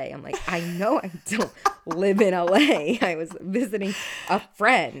in LA. I'm like, I know I don't live in LA. I was visiting a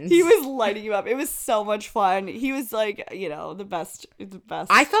friend. He was lighting you up. It was so much fun. He was like, the best. The best.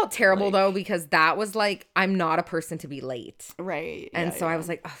 I felt terrible though, because that was like, I'm not a person to be late. Right. And so I was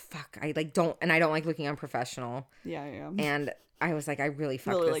like, oh fuck. I don't like looking unprofessional. Yeah. And I was like, I really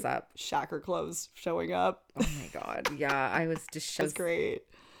fucked this up. Shocker clothes showing up. Oh my God. Yeah. I was just. That's great.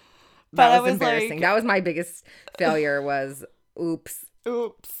 That was embarrassing. That was my biggest failure was oops.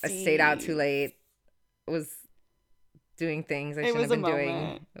 I stayed out too late. Was doing things I shouldn't have been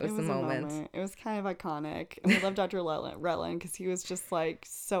doing. It was a moment. It was kind of iconic. And we love Dr. Rutland because he was just like,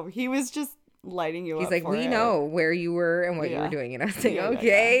 he was just lighting you up. He's like, we know where you were and what you were doing. And I was like,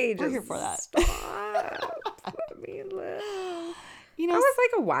 okay, we're here for that. Stop. Let me live. You know, that was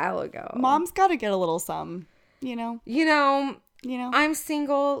like a while ago. Mom's got to get a little some, you know. I'm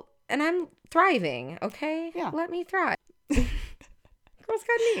single and I'm thriving, okay? Yeah. Let me thrive. Girl's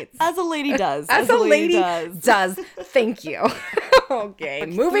got needs. As a lady does. As a lady does. Thank you. Okay,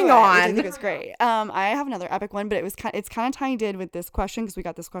 moving on. I think it's great. I have another epic one, but it's kind of tied in with this question because we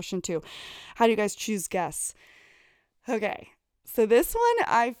got this question too. How do you guys choose guests? Okay, so this one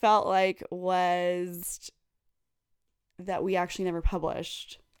I felt like was that we actually never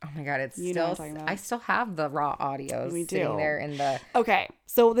published. Oh my God, I still have the raw audios sitting there in the... Okay,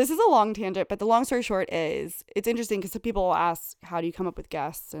 so this is a long tangent, but the long story short is, it's interesting because some people will ask, how do you come up with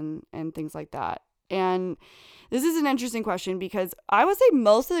guests and things like that? And this is an interesting question because I would say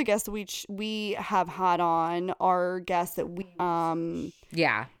most of the guests that we have had on are guests that we...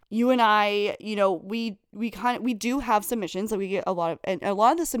 Yeah. You and I, we do have submissions that we get a lot of, and a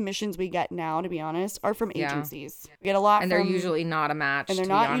lot of the submissions we get now, to be honest, are from agencies. We get a lot, and they're usually not a match. And they're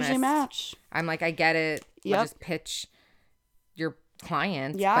not usually a match. I'm like, I get it. Yep. I'll just pitch your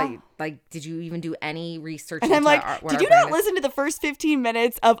client. Yeah. But like, did you even do any research? And I'm like, did you not listen to the first 15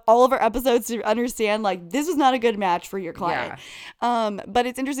 minutes of all of our episodes to understand like this was not a good match for your client? Yeah. But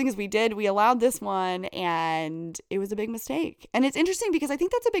it's interesting because we allowed this one and it was a big mistake. And it's interesting because I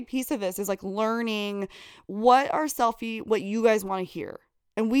think that's a big piece of this is like learning what you guys want to hear.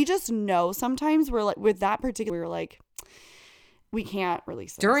 And we just know sometimes we're like with that particular, we're like, we can't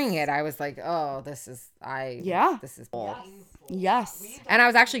release this. During it, I was like, oh, this is bull. Yes. And I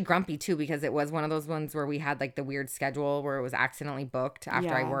was actually grumpy too because it was one of those ones where we had like the weird schedule where it was accidentally booked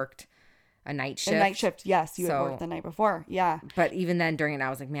after I worked a night shift. Yes. You had worked the night before. Yeah. But even then during it, I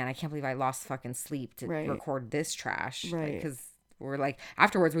was like, man, I can't believe I lost fucking sleep to record this trash. Right. Because we're like,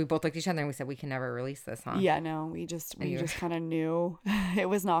 afterwards we both looked at each other and we said, we can never release this, huh? Yeah, no, we just kind of knew it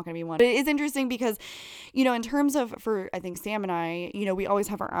was not going to be one. But it is interesting because, in terms of, for I think Sam and I, we always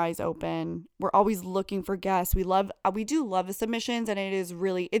have our eyes open. We're always looking for guests. We do love the submissions, and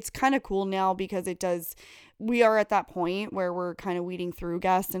it's kind of cool now because we are at that point where we're kind of weeding through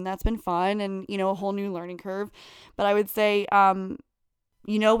guests, and that's been fun and, a whole new learning curve. But I would say,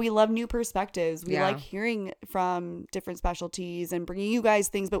 we love new perspectives. We like hearing from different specialties and bringing you guys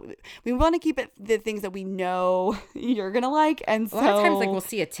things, but we want to keep it the things that we know you're going to like. And so a lot of times, like, we'll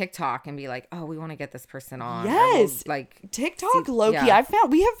see a TikTok and be like, oh, we want to get this person on. Yes. We'll, like TikTok, low-key.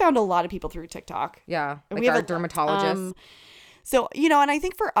 We have found a lot of people through TikTok. Yeah. Like we have our dermatologists. So, and I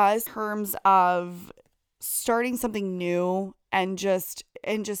think for us, in terms of starting something new and just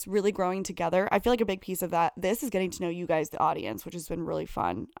really growing together, I feel like a big piece of this is getting to know you guys, the audience, which has been really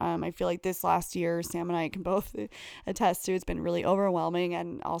fun. I feel like this last year, Sam and I can both attest to, it's been really overwhelming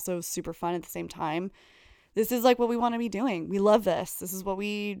and also super fun at the same time. This is like what we want to be doing. We love this. This is what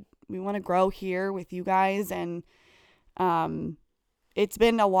we want to grow here with you guys. And it's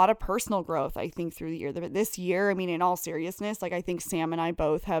been a lot of personal growth, I think, through the year. This year, I mean, in all seriousness, like I think Sam and I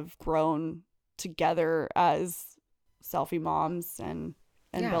both have grown together as CELLFIE moms and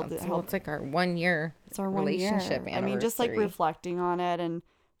build it. It's like our 1 year. It's our relationship 1 year. I mean, just like reflecting on it and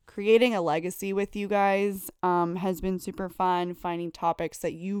creating a legacy with you guys has been super fun. Finding topics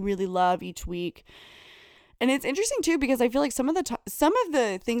that you really love each week, and it's interesting too because I feel like some of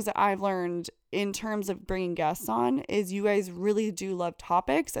the things that I've learned in terms of bringing guests on is you guys really do love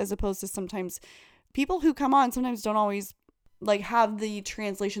topics, as opposed to sometimes people who come on sometimes don't always like have the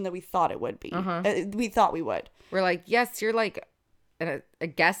translation that we thought it would be. We thought we would. We're like, yes, you're like a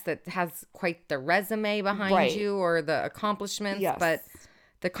guest that has quite the resume behind you or the accomplishments, but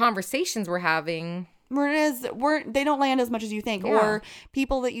the conversations we're having, they don't land as much as you think, or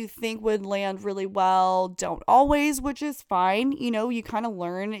people that you think would land really well don't always, which is fine. You kind of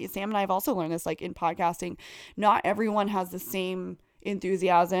learn. Sam and I have also learned this, like in podcasting, not everyone has the same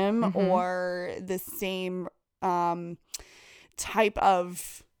enthusiasm or the same type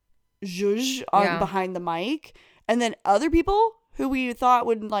of zhuzh behind the mic, and then other people who we thought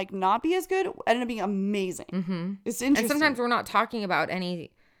would like not be as good ended up being amazing. It's interesting. And sometimes we're not talking about any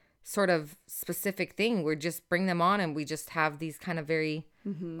sort of specific thing. We just bring them on and we just have these kind of very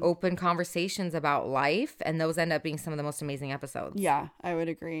open conversations about life, and those end up being some of the most amazing episodes. Yeah, I would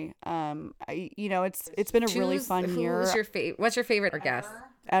agree. It's been a really fun year. What's your favorite guest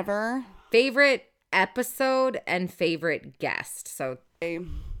ever? Favorite episode and favorite guest. So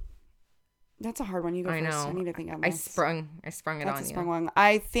that's a hard one. You go first. I need to think on this. I sprung it on you. That's a sprung one.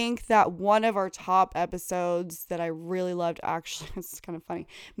 I think that one of our top episodes that I really loved, actually, it's kind of funny,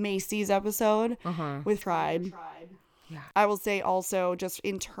 Macy's episode with Tribe. Yeah. I will say also, just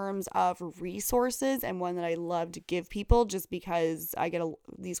in terms of resources, and one that I love to give people just because I get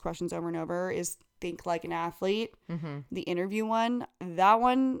these questions over and over, is Think Like an Athlete. The interview one. That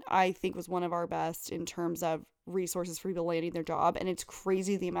one I think was one of our best in terms of resources for people landing their job. And it's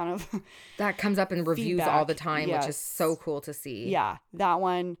crazy the amount of that comes up in reviews feedback. all the time, Yes. which is so cool to see. Yeah, that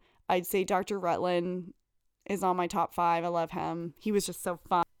one. I'd say Dr. Rutland is on my top 5. I love him. He was just so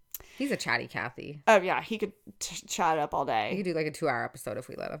fun. He's a chatty Cathy. Oh, yeah. He could chat up all day. He could do like a 2-hour episode if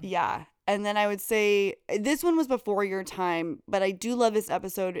we let him. Yeah. And then I would say this one was before your time, but I do love this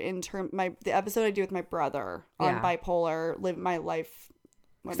episode the episode I do with my brother on bipolar, live my life.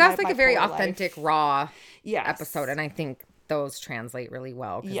 That's like a very authentic, raw yes. episode. And I think those translate really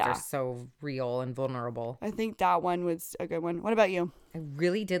well because they're so real and vulnerable. I think that one was a good one. What about you? I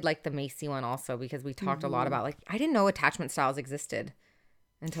really did like the Macy one also because we talked a lot about, like, I didn't know attachment styles existed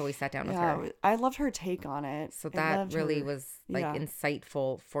until we sat down with her. I loved her take on it. So that really was like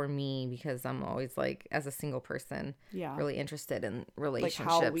insightful for me because I'm always like, as a single person, really interested in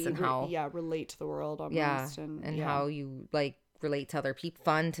relationships and how relate to the world almost. Yeah. And how you like relate to other people.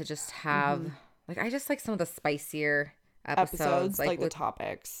 Fun to just have like, I just like some of the spicier episodes like the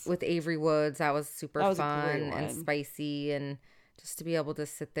topics with Avery Woods. That was super fun and spicy, and just to be able to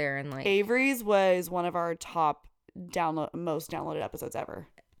sit there and like Avery's was one of our top most downloaded episodes ever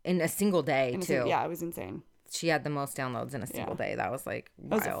in a single day too. Yeah, it was insane. She had the most downloads in a single day. That was like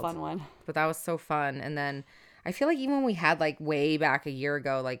wild. That was a fun one. But that was so fun. And then I feel like even when we had like way back a year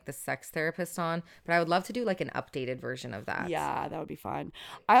ago, like the sex therapist on, but I would love to do like an updated version of that. Yeah, that would be fun.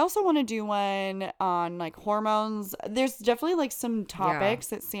 I also want to do one on like hormones. There's definitely like some topics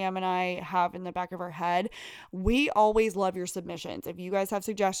that Sam and I have in the back of our head. We always love your submissions. If you guys have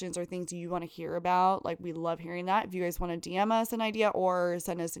suggestions or things you want to hear about, like we love hearing that. If you guys want to DM us an idea or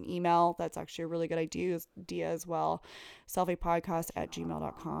send us an email, that's actually a really good idea as well.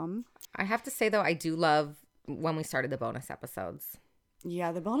 CELLFIEPodcast@gmail.com. I have to say though, I do love when we started the bonus episodes.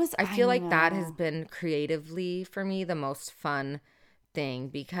 Yeah, the bonus. I feel like that has been creatively for me the most fun thing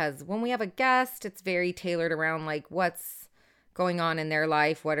because when we have a guest, it's very tailored around like what's going on in their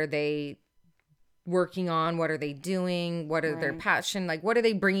life, what are they working on, what are they doing, what are their passion, like what are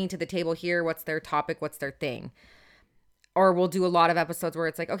they bringing to the table here, what's their topic, what's their thing. Or we'll do a lot of episodes where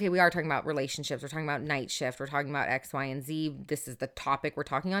it's like, okay, we are talking about relationships. We're talking about night shift. We're talking about X, Y, and Z. This is the topic we're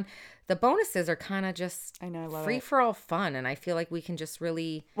talking on. The bonuses are kind of just free for all fun. And I feel like we can just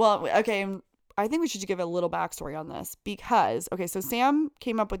really... Well, okay, I think we should give a little backstory on this because, okay, so Sam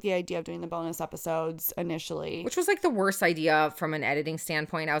came up with the idea of doing the bonus episodes initially. Which was like the worst idea from an editing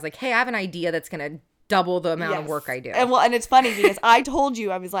standpoint. I was like, hey, I have an idea that's going to double the amount of work I do. And it's funny because I told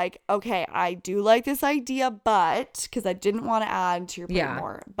you, I was like, okay, I do like this idea, but because I didn't want to add to your plate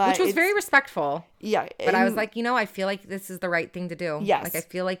more. But which was very respectful. Yeah. But I was like, I feel like this is the right thing to do. Yes. Like I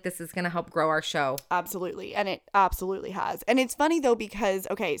feel like this is going to help grow our show. Absolutely. And it absolutely has. And it's funny though, because,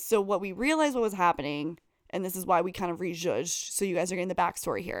 okay, so what we realized what was happening, and this is why we kind of rejudged, so you guys are getting the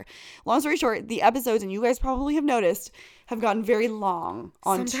backstory here. Long story short, the episodes, and you guys probably have noticed, have gotten very long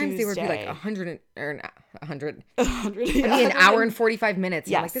on Sometimes Tuesday. they would be like 100 or 100. 100. Yeah. Maybe an hour and 45 minutes.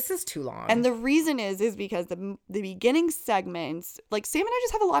 Yes. I'm like, this is too long. And the reason is because the beginning segments, like Sam and I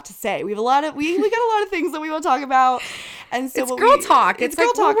just have a lot to say. We have a lot of we got a lot of things that we want to talk about, and so it's girl talk. It's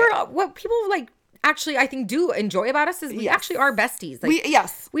girl like talk. What people like. Actually, I think do enjoy about us is we actually are besties. Like,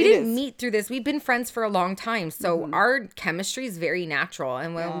 we didn't meet through this. We've been friends for a long time. So our chemistry is very natural.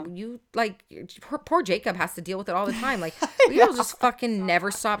 And when you like, poor Jacob has to deal with it all the time. Like we will just fucking never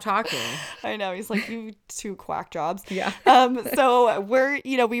stop talking. I know. He's like, you two quack jobs. Yeah. So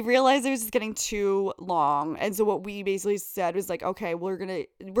we realized it was just getting too long. And so what we basically said was like, okay, we're going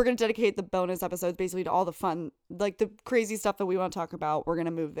to dedicate the bonus episodes basically to all the fun, like the crazy stuff that we want to talk about. We're going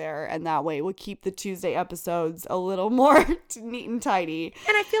to move there. And that way we'll keep the Tuesday episodes a little more neat and tidy.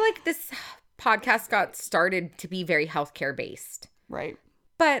 And I feel like this podcast got started to be very healthcare based. Right.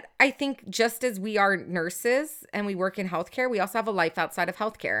 But I think just as we are nurses and we work in healthcare, we also have a life outside of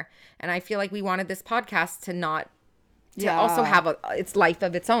healthcare. And I feel like we wanted this podcast to also have its life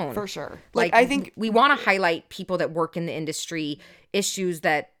of its own. For sure. Like I think we want to highlight people that work in the industry, issues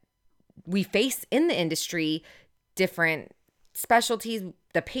that we face in the industry, different specialties,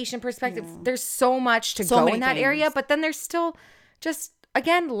 the patient perspective. There's so much to go in that area, but then there's still just,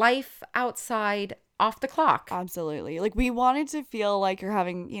 again, life outside, off the clock. Absolutely. Like we wanted to feel like you're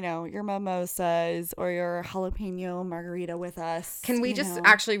having, your mimosas or your jalapeno margarita with us. Can we just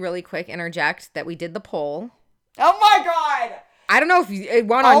actually really quick interject that we did the poll? Oh my God. I don't know if it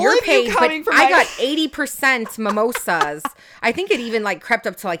went on your page, but I my- got 80% mimosas. I think it even like crept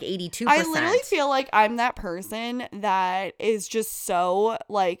up to like 82%. I literally feel like I'm that person that is just so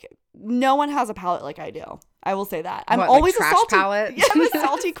like, no one has a palate like I do. I will say that. I'm always like a salty palate? Yeah, I'm a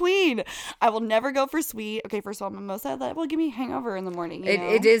salty queen. I will never go for sweet. Okay, first of all, mimosa, that will give me a hangover in the morning.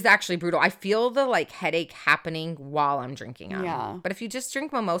 It is actually brutal. I feel the like headache happening while I'm drinking them. Yeah. But if you just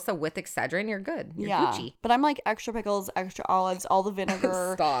drink mimosa with Excedrin, you're good. You're Gucci. But I'm like extra pickles, extra olives, all the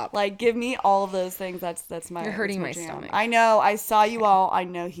vinegar. Stop. Like, give me all of those things. That's my. You're hurting my jam. stomach. I know. I saw you all. I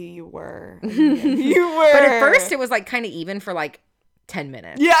know who you were. You were. But at first, it was like kind of even for like 10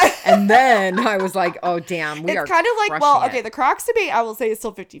 minutes. Yeah. And then I was like, oh, damn. It's kind of like, well, okay, the Crocs debate, I will say, is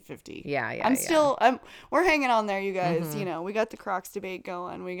still 50-50. Yeah. I'm still, we're hanging on there, you guys. You know, we got the Crocs debate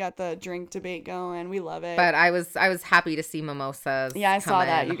going. We got the drink debate going. We love it. But I was happy to see mimosas. Yeah, I saw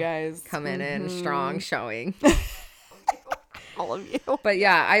that, you guys. Coming in strong, showing. All of you. But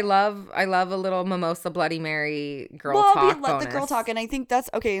yeah, I love a little mimosa Bloody Mary girl talk. Well, we love the girl talk, and I think that's,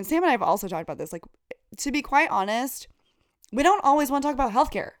 okay, and Sam and I have also talked about this. Like, to be quite honest, we don't always want to talk about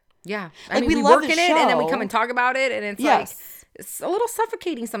healthcare. Yeah. Like, we love work in it and then we come and talk about it. And it's like, it's a little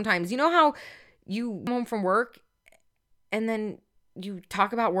suffocating sometimes. You know how you come home from work and then you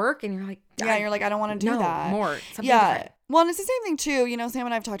talk about work and you're like, you're like, I don't want to do that. More. Something different. Well, and it's the same thing too. You know, Sam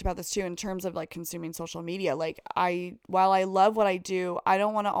and I have talked about this too in terms of like consuming social media. Like, while I love what I do, I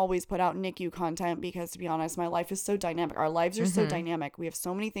don't want to always put out NICU content because, to be honest, my life is so dynamic. Our lives are so dynamic. We have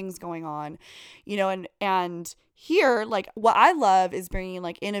so many things going on, you know, and here, like, what I love is bringing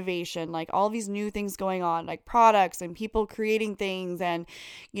like innovation, like all these new things going on, like products and people creating things and,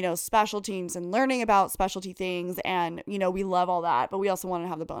 you know, specialties and learning about specialty things. And, you know, we love all that, but we also want to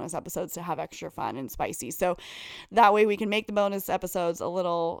have the bonus episodes to have extra fun and spicy. So that way we can make the bonus episodes a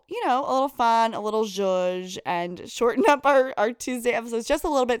little, you know, a little fun, a little zhuzh, and shorten up our Tuesday episodes just a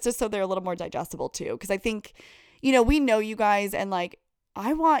little bit, just so they're a little more digestible too. Because I think, you know, we know you guys, and like,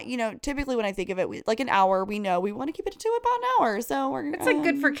 I want, you know, typically when I think of it, like an hour, we know we want to keep it to about an hour. So it's like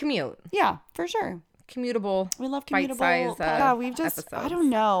good for commute. Yeah, for sure. Commutable. We love commutable. Bite-size, yeah, we've just, episodes. I don't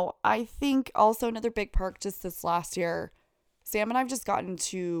know. I think also another big perk just this last year, Sam and I've just gotten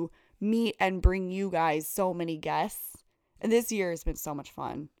to meet and bring you guys so many guests. And this year has been so much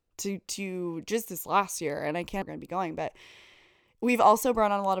fun to just this last year. And I can't, we're going to be going, but we've also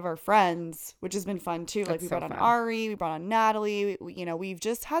brought on a lot of our friends, which has been fun too. Like, we brought on Ari, we brought on Natalie. You know, we've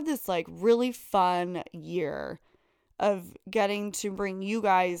just had this like really fun year of getting to bring you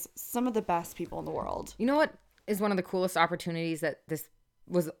guys some of the best people in the world. You know what is one of the coolest opportunities that this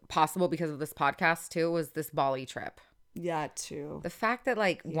was possible because of this podcast too, was this Bali trip. Yeah, too. The fact that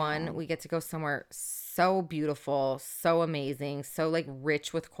like, one, we get to go somewhere so beautiful, so amazing, so like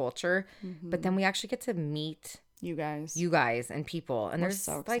rich with culture, but then we actually get to meet you guys and people, and there's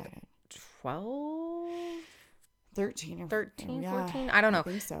so like 12 13 14, I don't know. I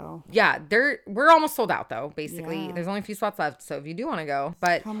think so. Yeah, we're almost sold out though, basically. There's only a few spots left, so if you do want to go,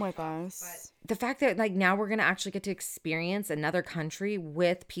 but come with us. The fact that like now we're gonna actually get to experience another country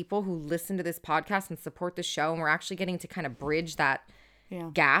with people who listen to this podcast and support the show, and we're actually getting to kind of bridge that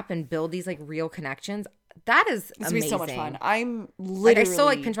gap and build these like real connections. That is amazing. It's gonna be so much fun. I'm literally, I still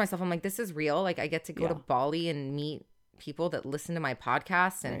like pinch myself. I'm like, this is real. Like, I get to go to Bali and meet people that listen to my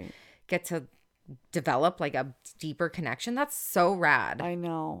podcast and get to develop like a deeper connection. That's so rad. I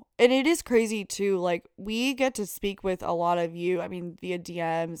know. And it is crazy too. Like, we get to speak with a lot of you, I mean, via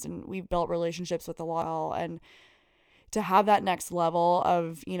DMs, and we've built relationships with a lot, and to have that next level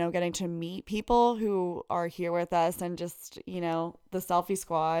of, you know, getting to meet people who are here with us, and just, you know, the CELLFIE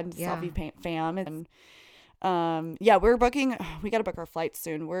squad, CELLFIE fam. And we got to book our flights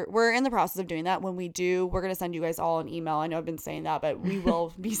soon. We're in the process of doing that. When we do, we're going to send you guys all an email. I know I've been saying that, but we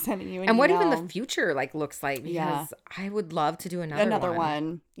will be sending you an email. And what even the future like looks like, because I would love to do another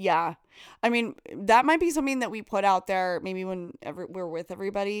one. Yeah. I mean, that might be something that we put out there maybe when we're with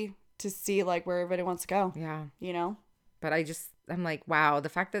everybody, to see like where everybody wants to go. Yeah. You know? But I'm like, wow, the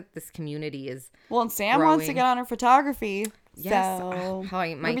fact that this community is and Sam wants to get on her photography. Yes, so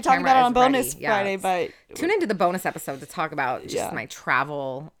we'll be talking about it on bonus Friday, but tune into the bonus episode to talk about just my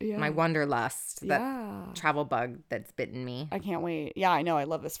travel, my wanderlust, that travel bug that's bitten me. I can't wait. Yeah, I know. I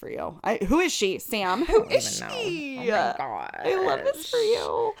love this for you. Who is she, Sam? Who is she? Oh my god, I love this for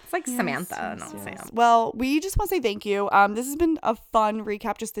you. It's like Samantha, not Sam. Well, we just want to say thank you. This has been a fun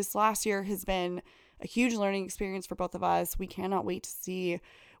recap. Just this last year has been a huge learning experience for both of us. We cannot wait to see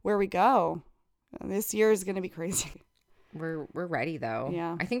where we go. This year is going to be crazy. We're ready though.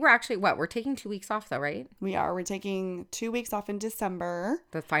 Yeah. I think we're actually we're taking 2 weeks off though, right? We are. We're taking 2 weeks off in December.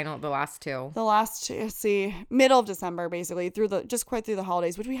 The last two. Middle of December, basically, just quite through the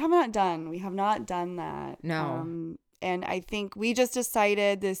holidays, which we have not done. We have not done that. No. And I think we just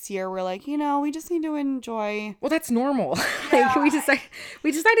decided this year, we're like, we just need to enjoy. Well, that's normal. Like we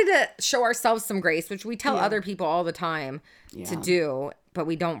decided to show ourselves some grace, which we tell other people all the time to do, but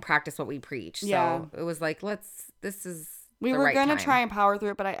we don't practice what we preach. So it was like, we were going to try and power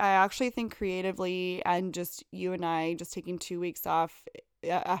through it, but I actually think creatively and just you and I just taking 2 weeks off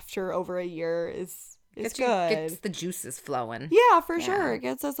after over a year is good. Gets the juices flowing. Yeah, for sure. It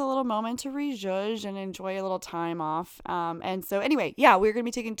gives us a little moment to rejudge and enjoy a little time off. And so anyway, we're going to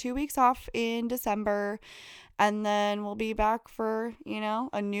be taking 2 weeks off in December, and then we'll be back for,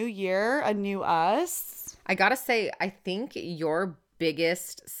 a new year, a new us. I got to say, I think your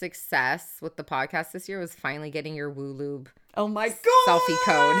biggest success with the podcast this year was finally getting your Woo Lube. Oh my God. Selfie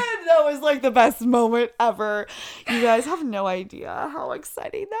code. That was like the best moment ever. You guys have no idea how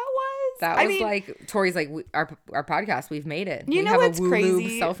exciting that was. That was like, Tori's like, our podcast, we've made it. You know what's Woo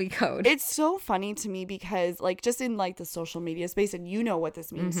crazy? Lube selfie code. It's so funny to me because like just in like the social media space, and you know what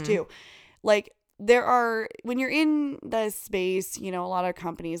this means too. Like when you're in the space, a lot of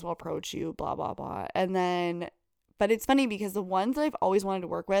companies will approach you, blah, blah, blah. But it's funny because the ones that I've always wanted to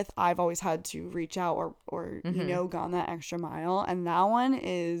work with, I've always had to reach out or gone that extra mile. And that one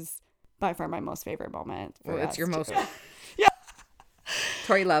is by far my most favorite moment. It's your most. Yeah.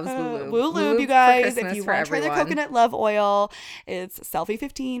 Tori loves Woo Lube. Woo Lube, you guys. If you want to try the coconut love oil, it's CELLFIE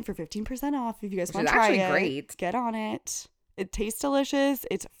 15 for 15% off. If you guys want to try it, great. Get on it. It tastes delicious.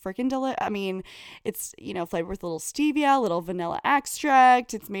 It's freaking delicious. I mean, it's, flavored with a little stevia, a little vanilla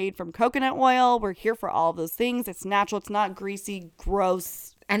extract. It's made from coconut oil. We're here for all of those things. It's natural. It's not greasy,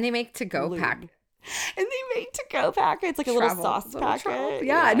 gross. And they make to-go pack. And they make to-go packet. It's like a little sauce packet.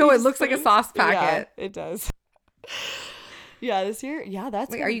 Yeah, no, it looks like a sauce packet. Yeah, it does. Yeah, this year. Yeah,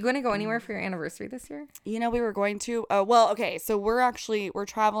 that's. Wait, are you going to go anywhere for your anniversary this year? We were going to. Okay. So we're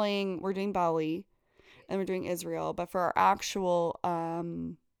traveling. We're doing Bali. And we're doing Israel, but for our actual,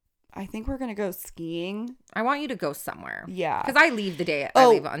 I think we're gonna go skiing. I want you to go somewhere. Yeah, because I leave I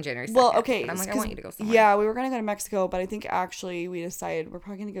leave on January 2nd. Well, okay. I'm like, I want you to go somewhere. Yeah, we were gonna go to Mexico, but I think actually we decided we're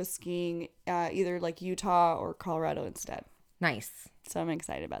probably gonna go skiing, either like Utah or Colorado instead. Nice. So I'm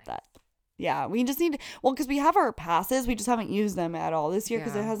excited about that. Yeah, we just need because we have our passes, we just haven't used them at all this year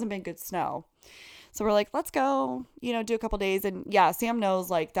because it hasn't been good snow. So we're like, let's go, do a couple days, and Sam knows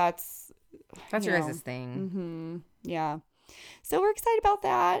like that's your guys' thing. Mm-hmm. Yeah. So we're excited about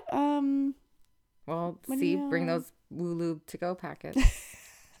that. Well, bring those Woo Lube to-go packets.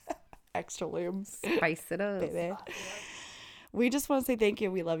 Extra lube. Spice it up. Baby. We just want to say thank you.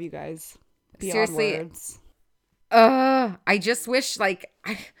 We love you guys. Beyond Seriously. words. I just wish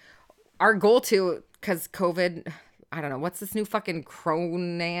our goal because COVID... I don't know. What's this new fucking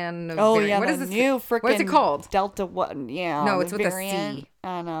Cronan? Oh, yeah. What is this new freaking... What's it called? Delta one. Yeah. No, it's with variant. a C.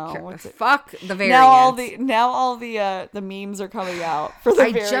 I know. What's it? Fuck the variant. Now all the memes are coming out for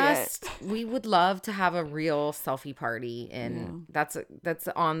the variant. We would love to have a real selfie party, and that's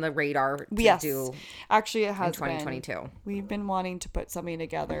on the radar to do. Actually, it has in 2022. We've been wanting to put something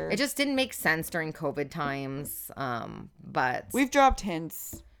together. It just didn't make sense during COVID times, but we've dropped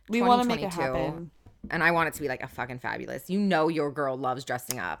hints. We want to make it happen. And I want it to be like a fucking fabulous. Your girl loves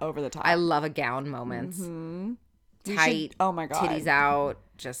dressing up. Over the top. I love a gown moments. Mm-hmm. Tight. Oh my God. Titties out.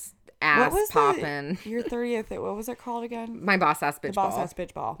 Just ass popping. Your 30th. What was it called again? My boss ass bitch ball. Boss ass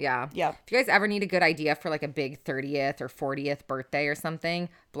bitch ball. Yeah. Yeah. If you guys ever need a good idea for like a big 30th or 40th birthday or something,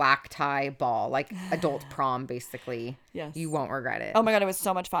 black tie ball, like adult prom basically. Yes. You won't regret it. Oh my God, it was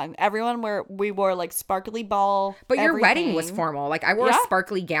so much fun. We wore like sparkly ball. But your wedding was formal. Like I wore a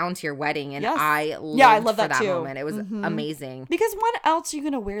sparkly gown to your wedding, and I love for that too. moment. It was amazing. Because when else are you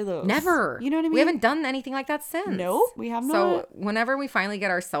gonna wear those? Never. You know what I mean? We haven't done anything like that since. Nope, we have not. So whenever we finally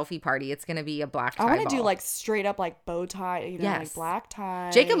get our selfie party, it's gonna be a black tie. I want to do like straight up like bow tie. Like black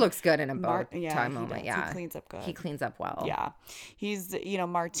tie. Jacob looks good in a bow tie moment. Yeah, he cleans up good. He cleans up well. Yeah, he's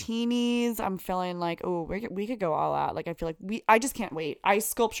martinis. I'm feeling like we could go all out. Like I feel like I just can't wait. Ice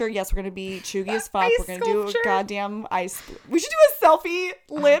sculpture. Yes, we're gonna be chuggy as fuck. We're gonna do a goddamn ice. We should do a selfie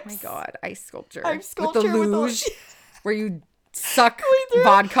lips. Oh my God, ice sculpture. Ice sculpture with the luge, where you suck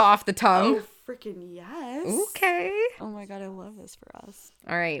vodka off the tongue. Oh, freaking yes. Okay. Oh my God, I love this for us.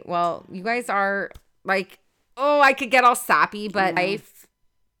 All right. Well, you guys are like, I could get all sappy, but life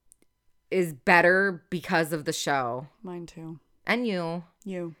is better because of the show. Mine too. And you.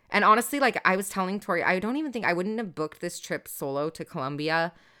 You. And honestly, like I was telling Tori, I don't even think I wouldn't have booked this trip solo to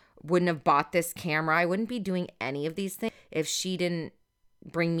Colombia, wouldn't have bought this camera. I wouldn't be doing any of these things if she didn't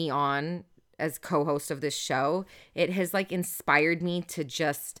bring me on as co-host of this show, it has like inspired me to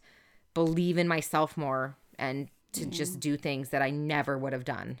just believe in myself more and to just do things that I never would have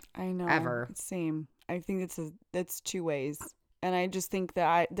done. I know. Ever. Same. I think it's two ways. And I just think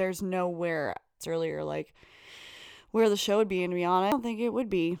that there's nowhere earlier, like, where the show would be. And to be honest, I don't think it would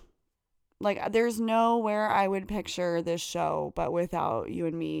be. Like, there's nowhere I would picture this show but without you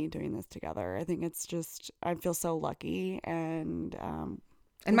and me doing this together. I think it's just, I feel so lucky. And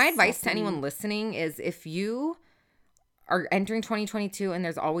my advice to anyone listening is, if you are entering 2022 and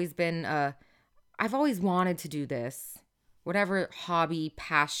there's always been I've always wanted to do this, whatever hobby,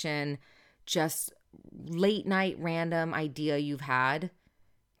 passion, just late night random idea you've had,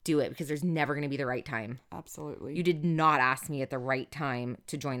 do it, because there's never going to be the right time. Absolutely. You did not ask me at the right time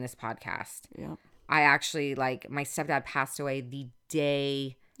to join this podcast. Yeah. I actually, like, my stepdad passed away the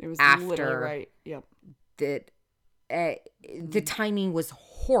day it was after. Literally right. Yep. The timing was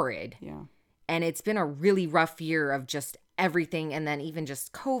horrid. Yeah. And it's been a really rough year of just everything. And then even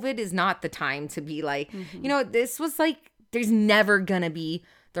just COVID is not the time to be like, you know, this was like, there's never going to be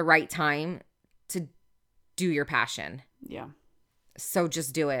the right time to do your passion. Yeah. So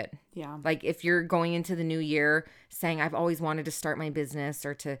just do it. Yeah. Like, if you're going into the new year saying, I've always wanted to start my business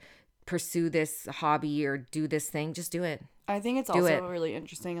or to pursue this hobby or do this thing, just do it. I think it's also really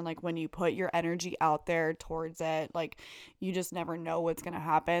interesting. And like, when you put your energy out there towards it, like, you just never know what's going to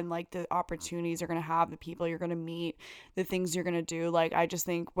happen. Like, the opportunities you're going to have, the people you're going to meet, the things you're going to do. Like, I just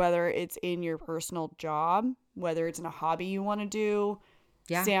think whether it's in your personal job, whether it's in a hobby you want to do,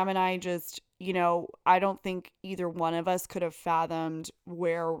 Sam and I just, you know, I don't think either one of us could have fathomed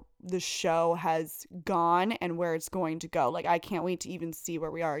where the show has gone and where it's going to go. Like, I can't wait to even see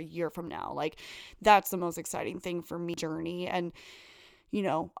where we are a year from now. Like, that's the most exciting thing for me, journey. And, you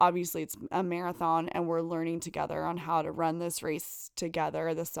know, obviously it's a marathon and we're learning together on how to run this race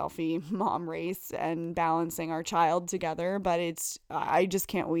together, the CELLFIE mom race, and balancing our child together. But I just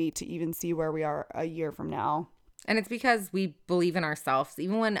can't wait to even see where we are a year from now. And it's because we believe in ourselves.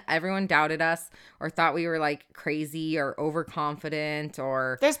 Even when everyone doubted us or thought we were like crazy or overconfident,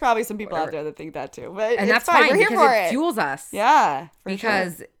 or there's probably some people out there that think that too, but and that's fine. We're here because for it fuels us. Yeah,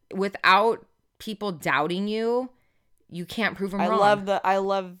 because without people doubting you, you can't prove them wrong. I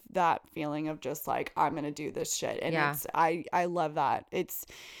love that feeling of just like, I'm gonna do this shit, and I love that. It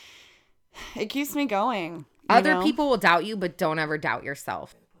keeps me going. Other people will doubt you, but don't ever doubt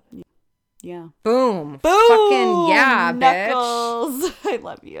yourself. Yeah. Boom. Fucking yeah, Knuckles. bitch. I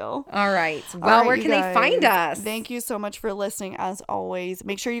love you. All right. Well, where can they find us? Thank you so much for listening, as always.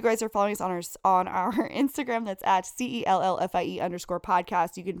 Make sure you guys are following us on our Instagram. That's at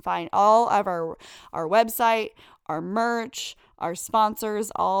CELLFIE_podcast. You can find all of our website, our merch, our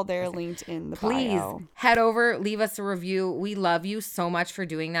sponsors, all there linked in the bio. Please head over, leave us a review. We love you so much for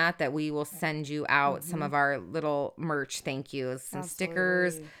doing that we will send you out some of our little merch thank yous. Some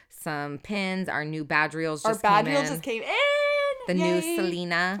stickers, some pins. Our new badge reels just came in. Our badge reels just came in. The new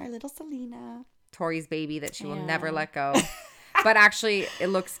Selena. Our little Selena. Tori's baby that she will never let go. But actually, it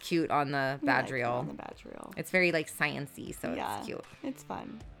looks cute on the badge reel. It's very like sciencey, so it's cute. It's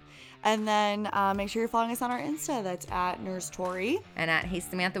fun. And then make sure you're following us on our Insta. That's at Nurse Tori. And at Hey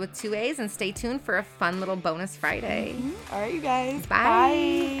Samantha with 2 A's. And stay tuned for a fun little bonus Friday. All right, you guys.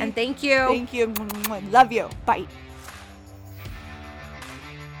 Bye. And thank you. Thank you. Love you. Bye.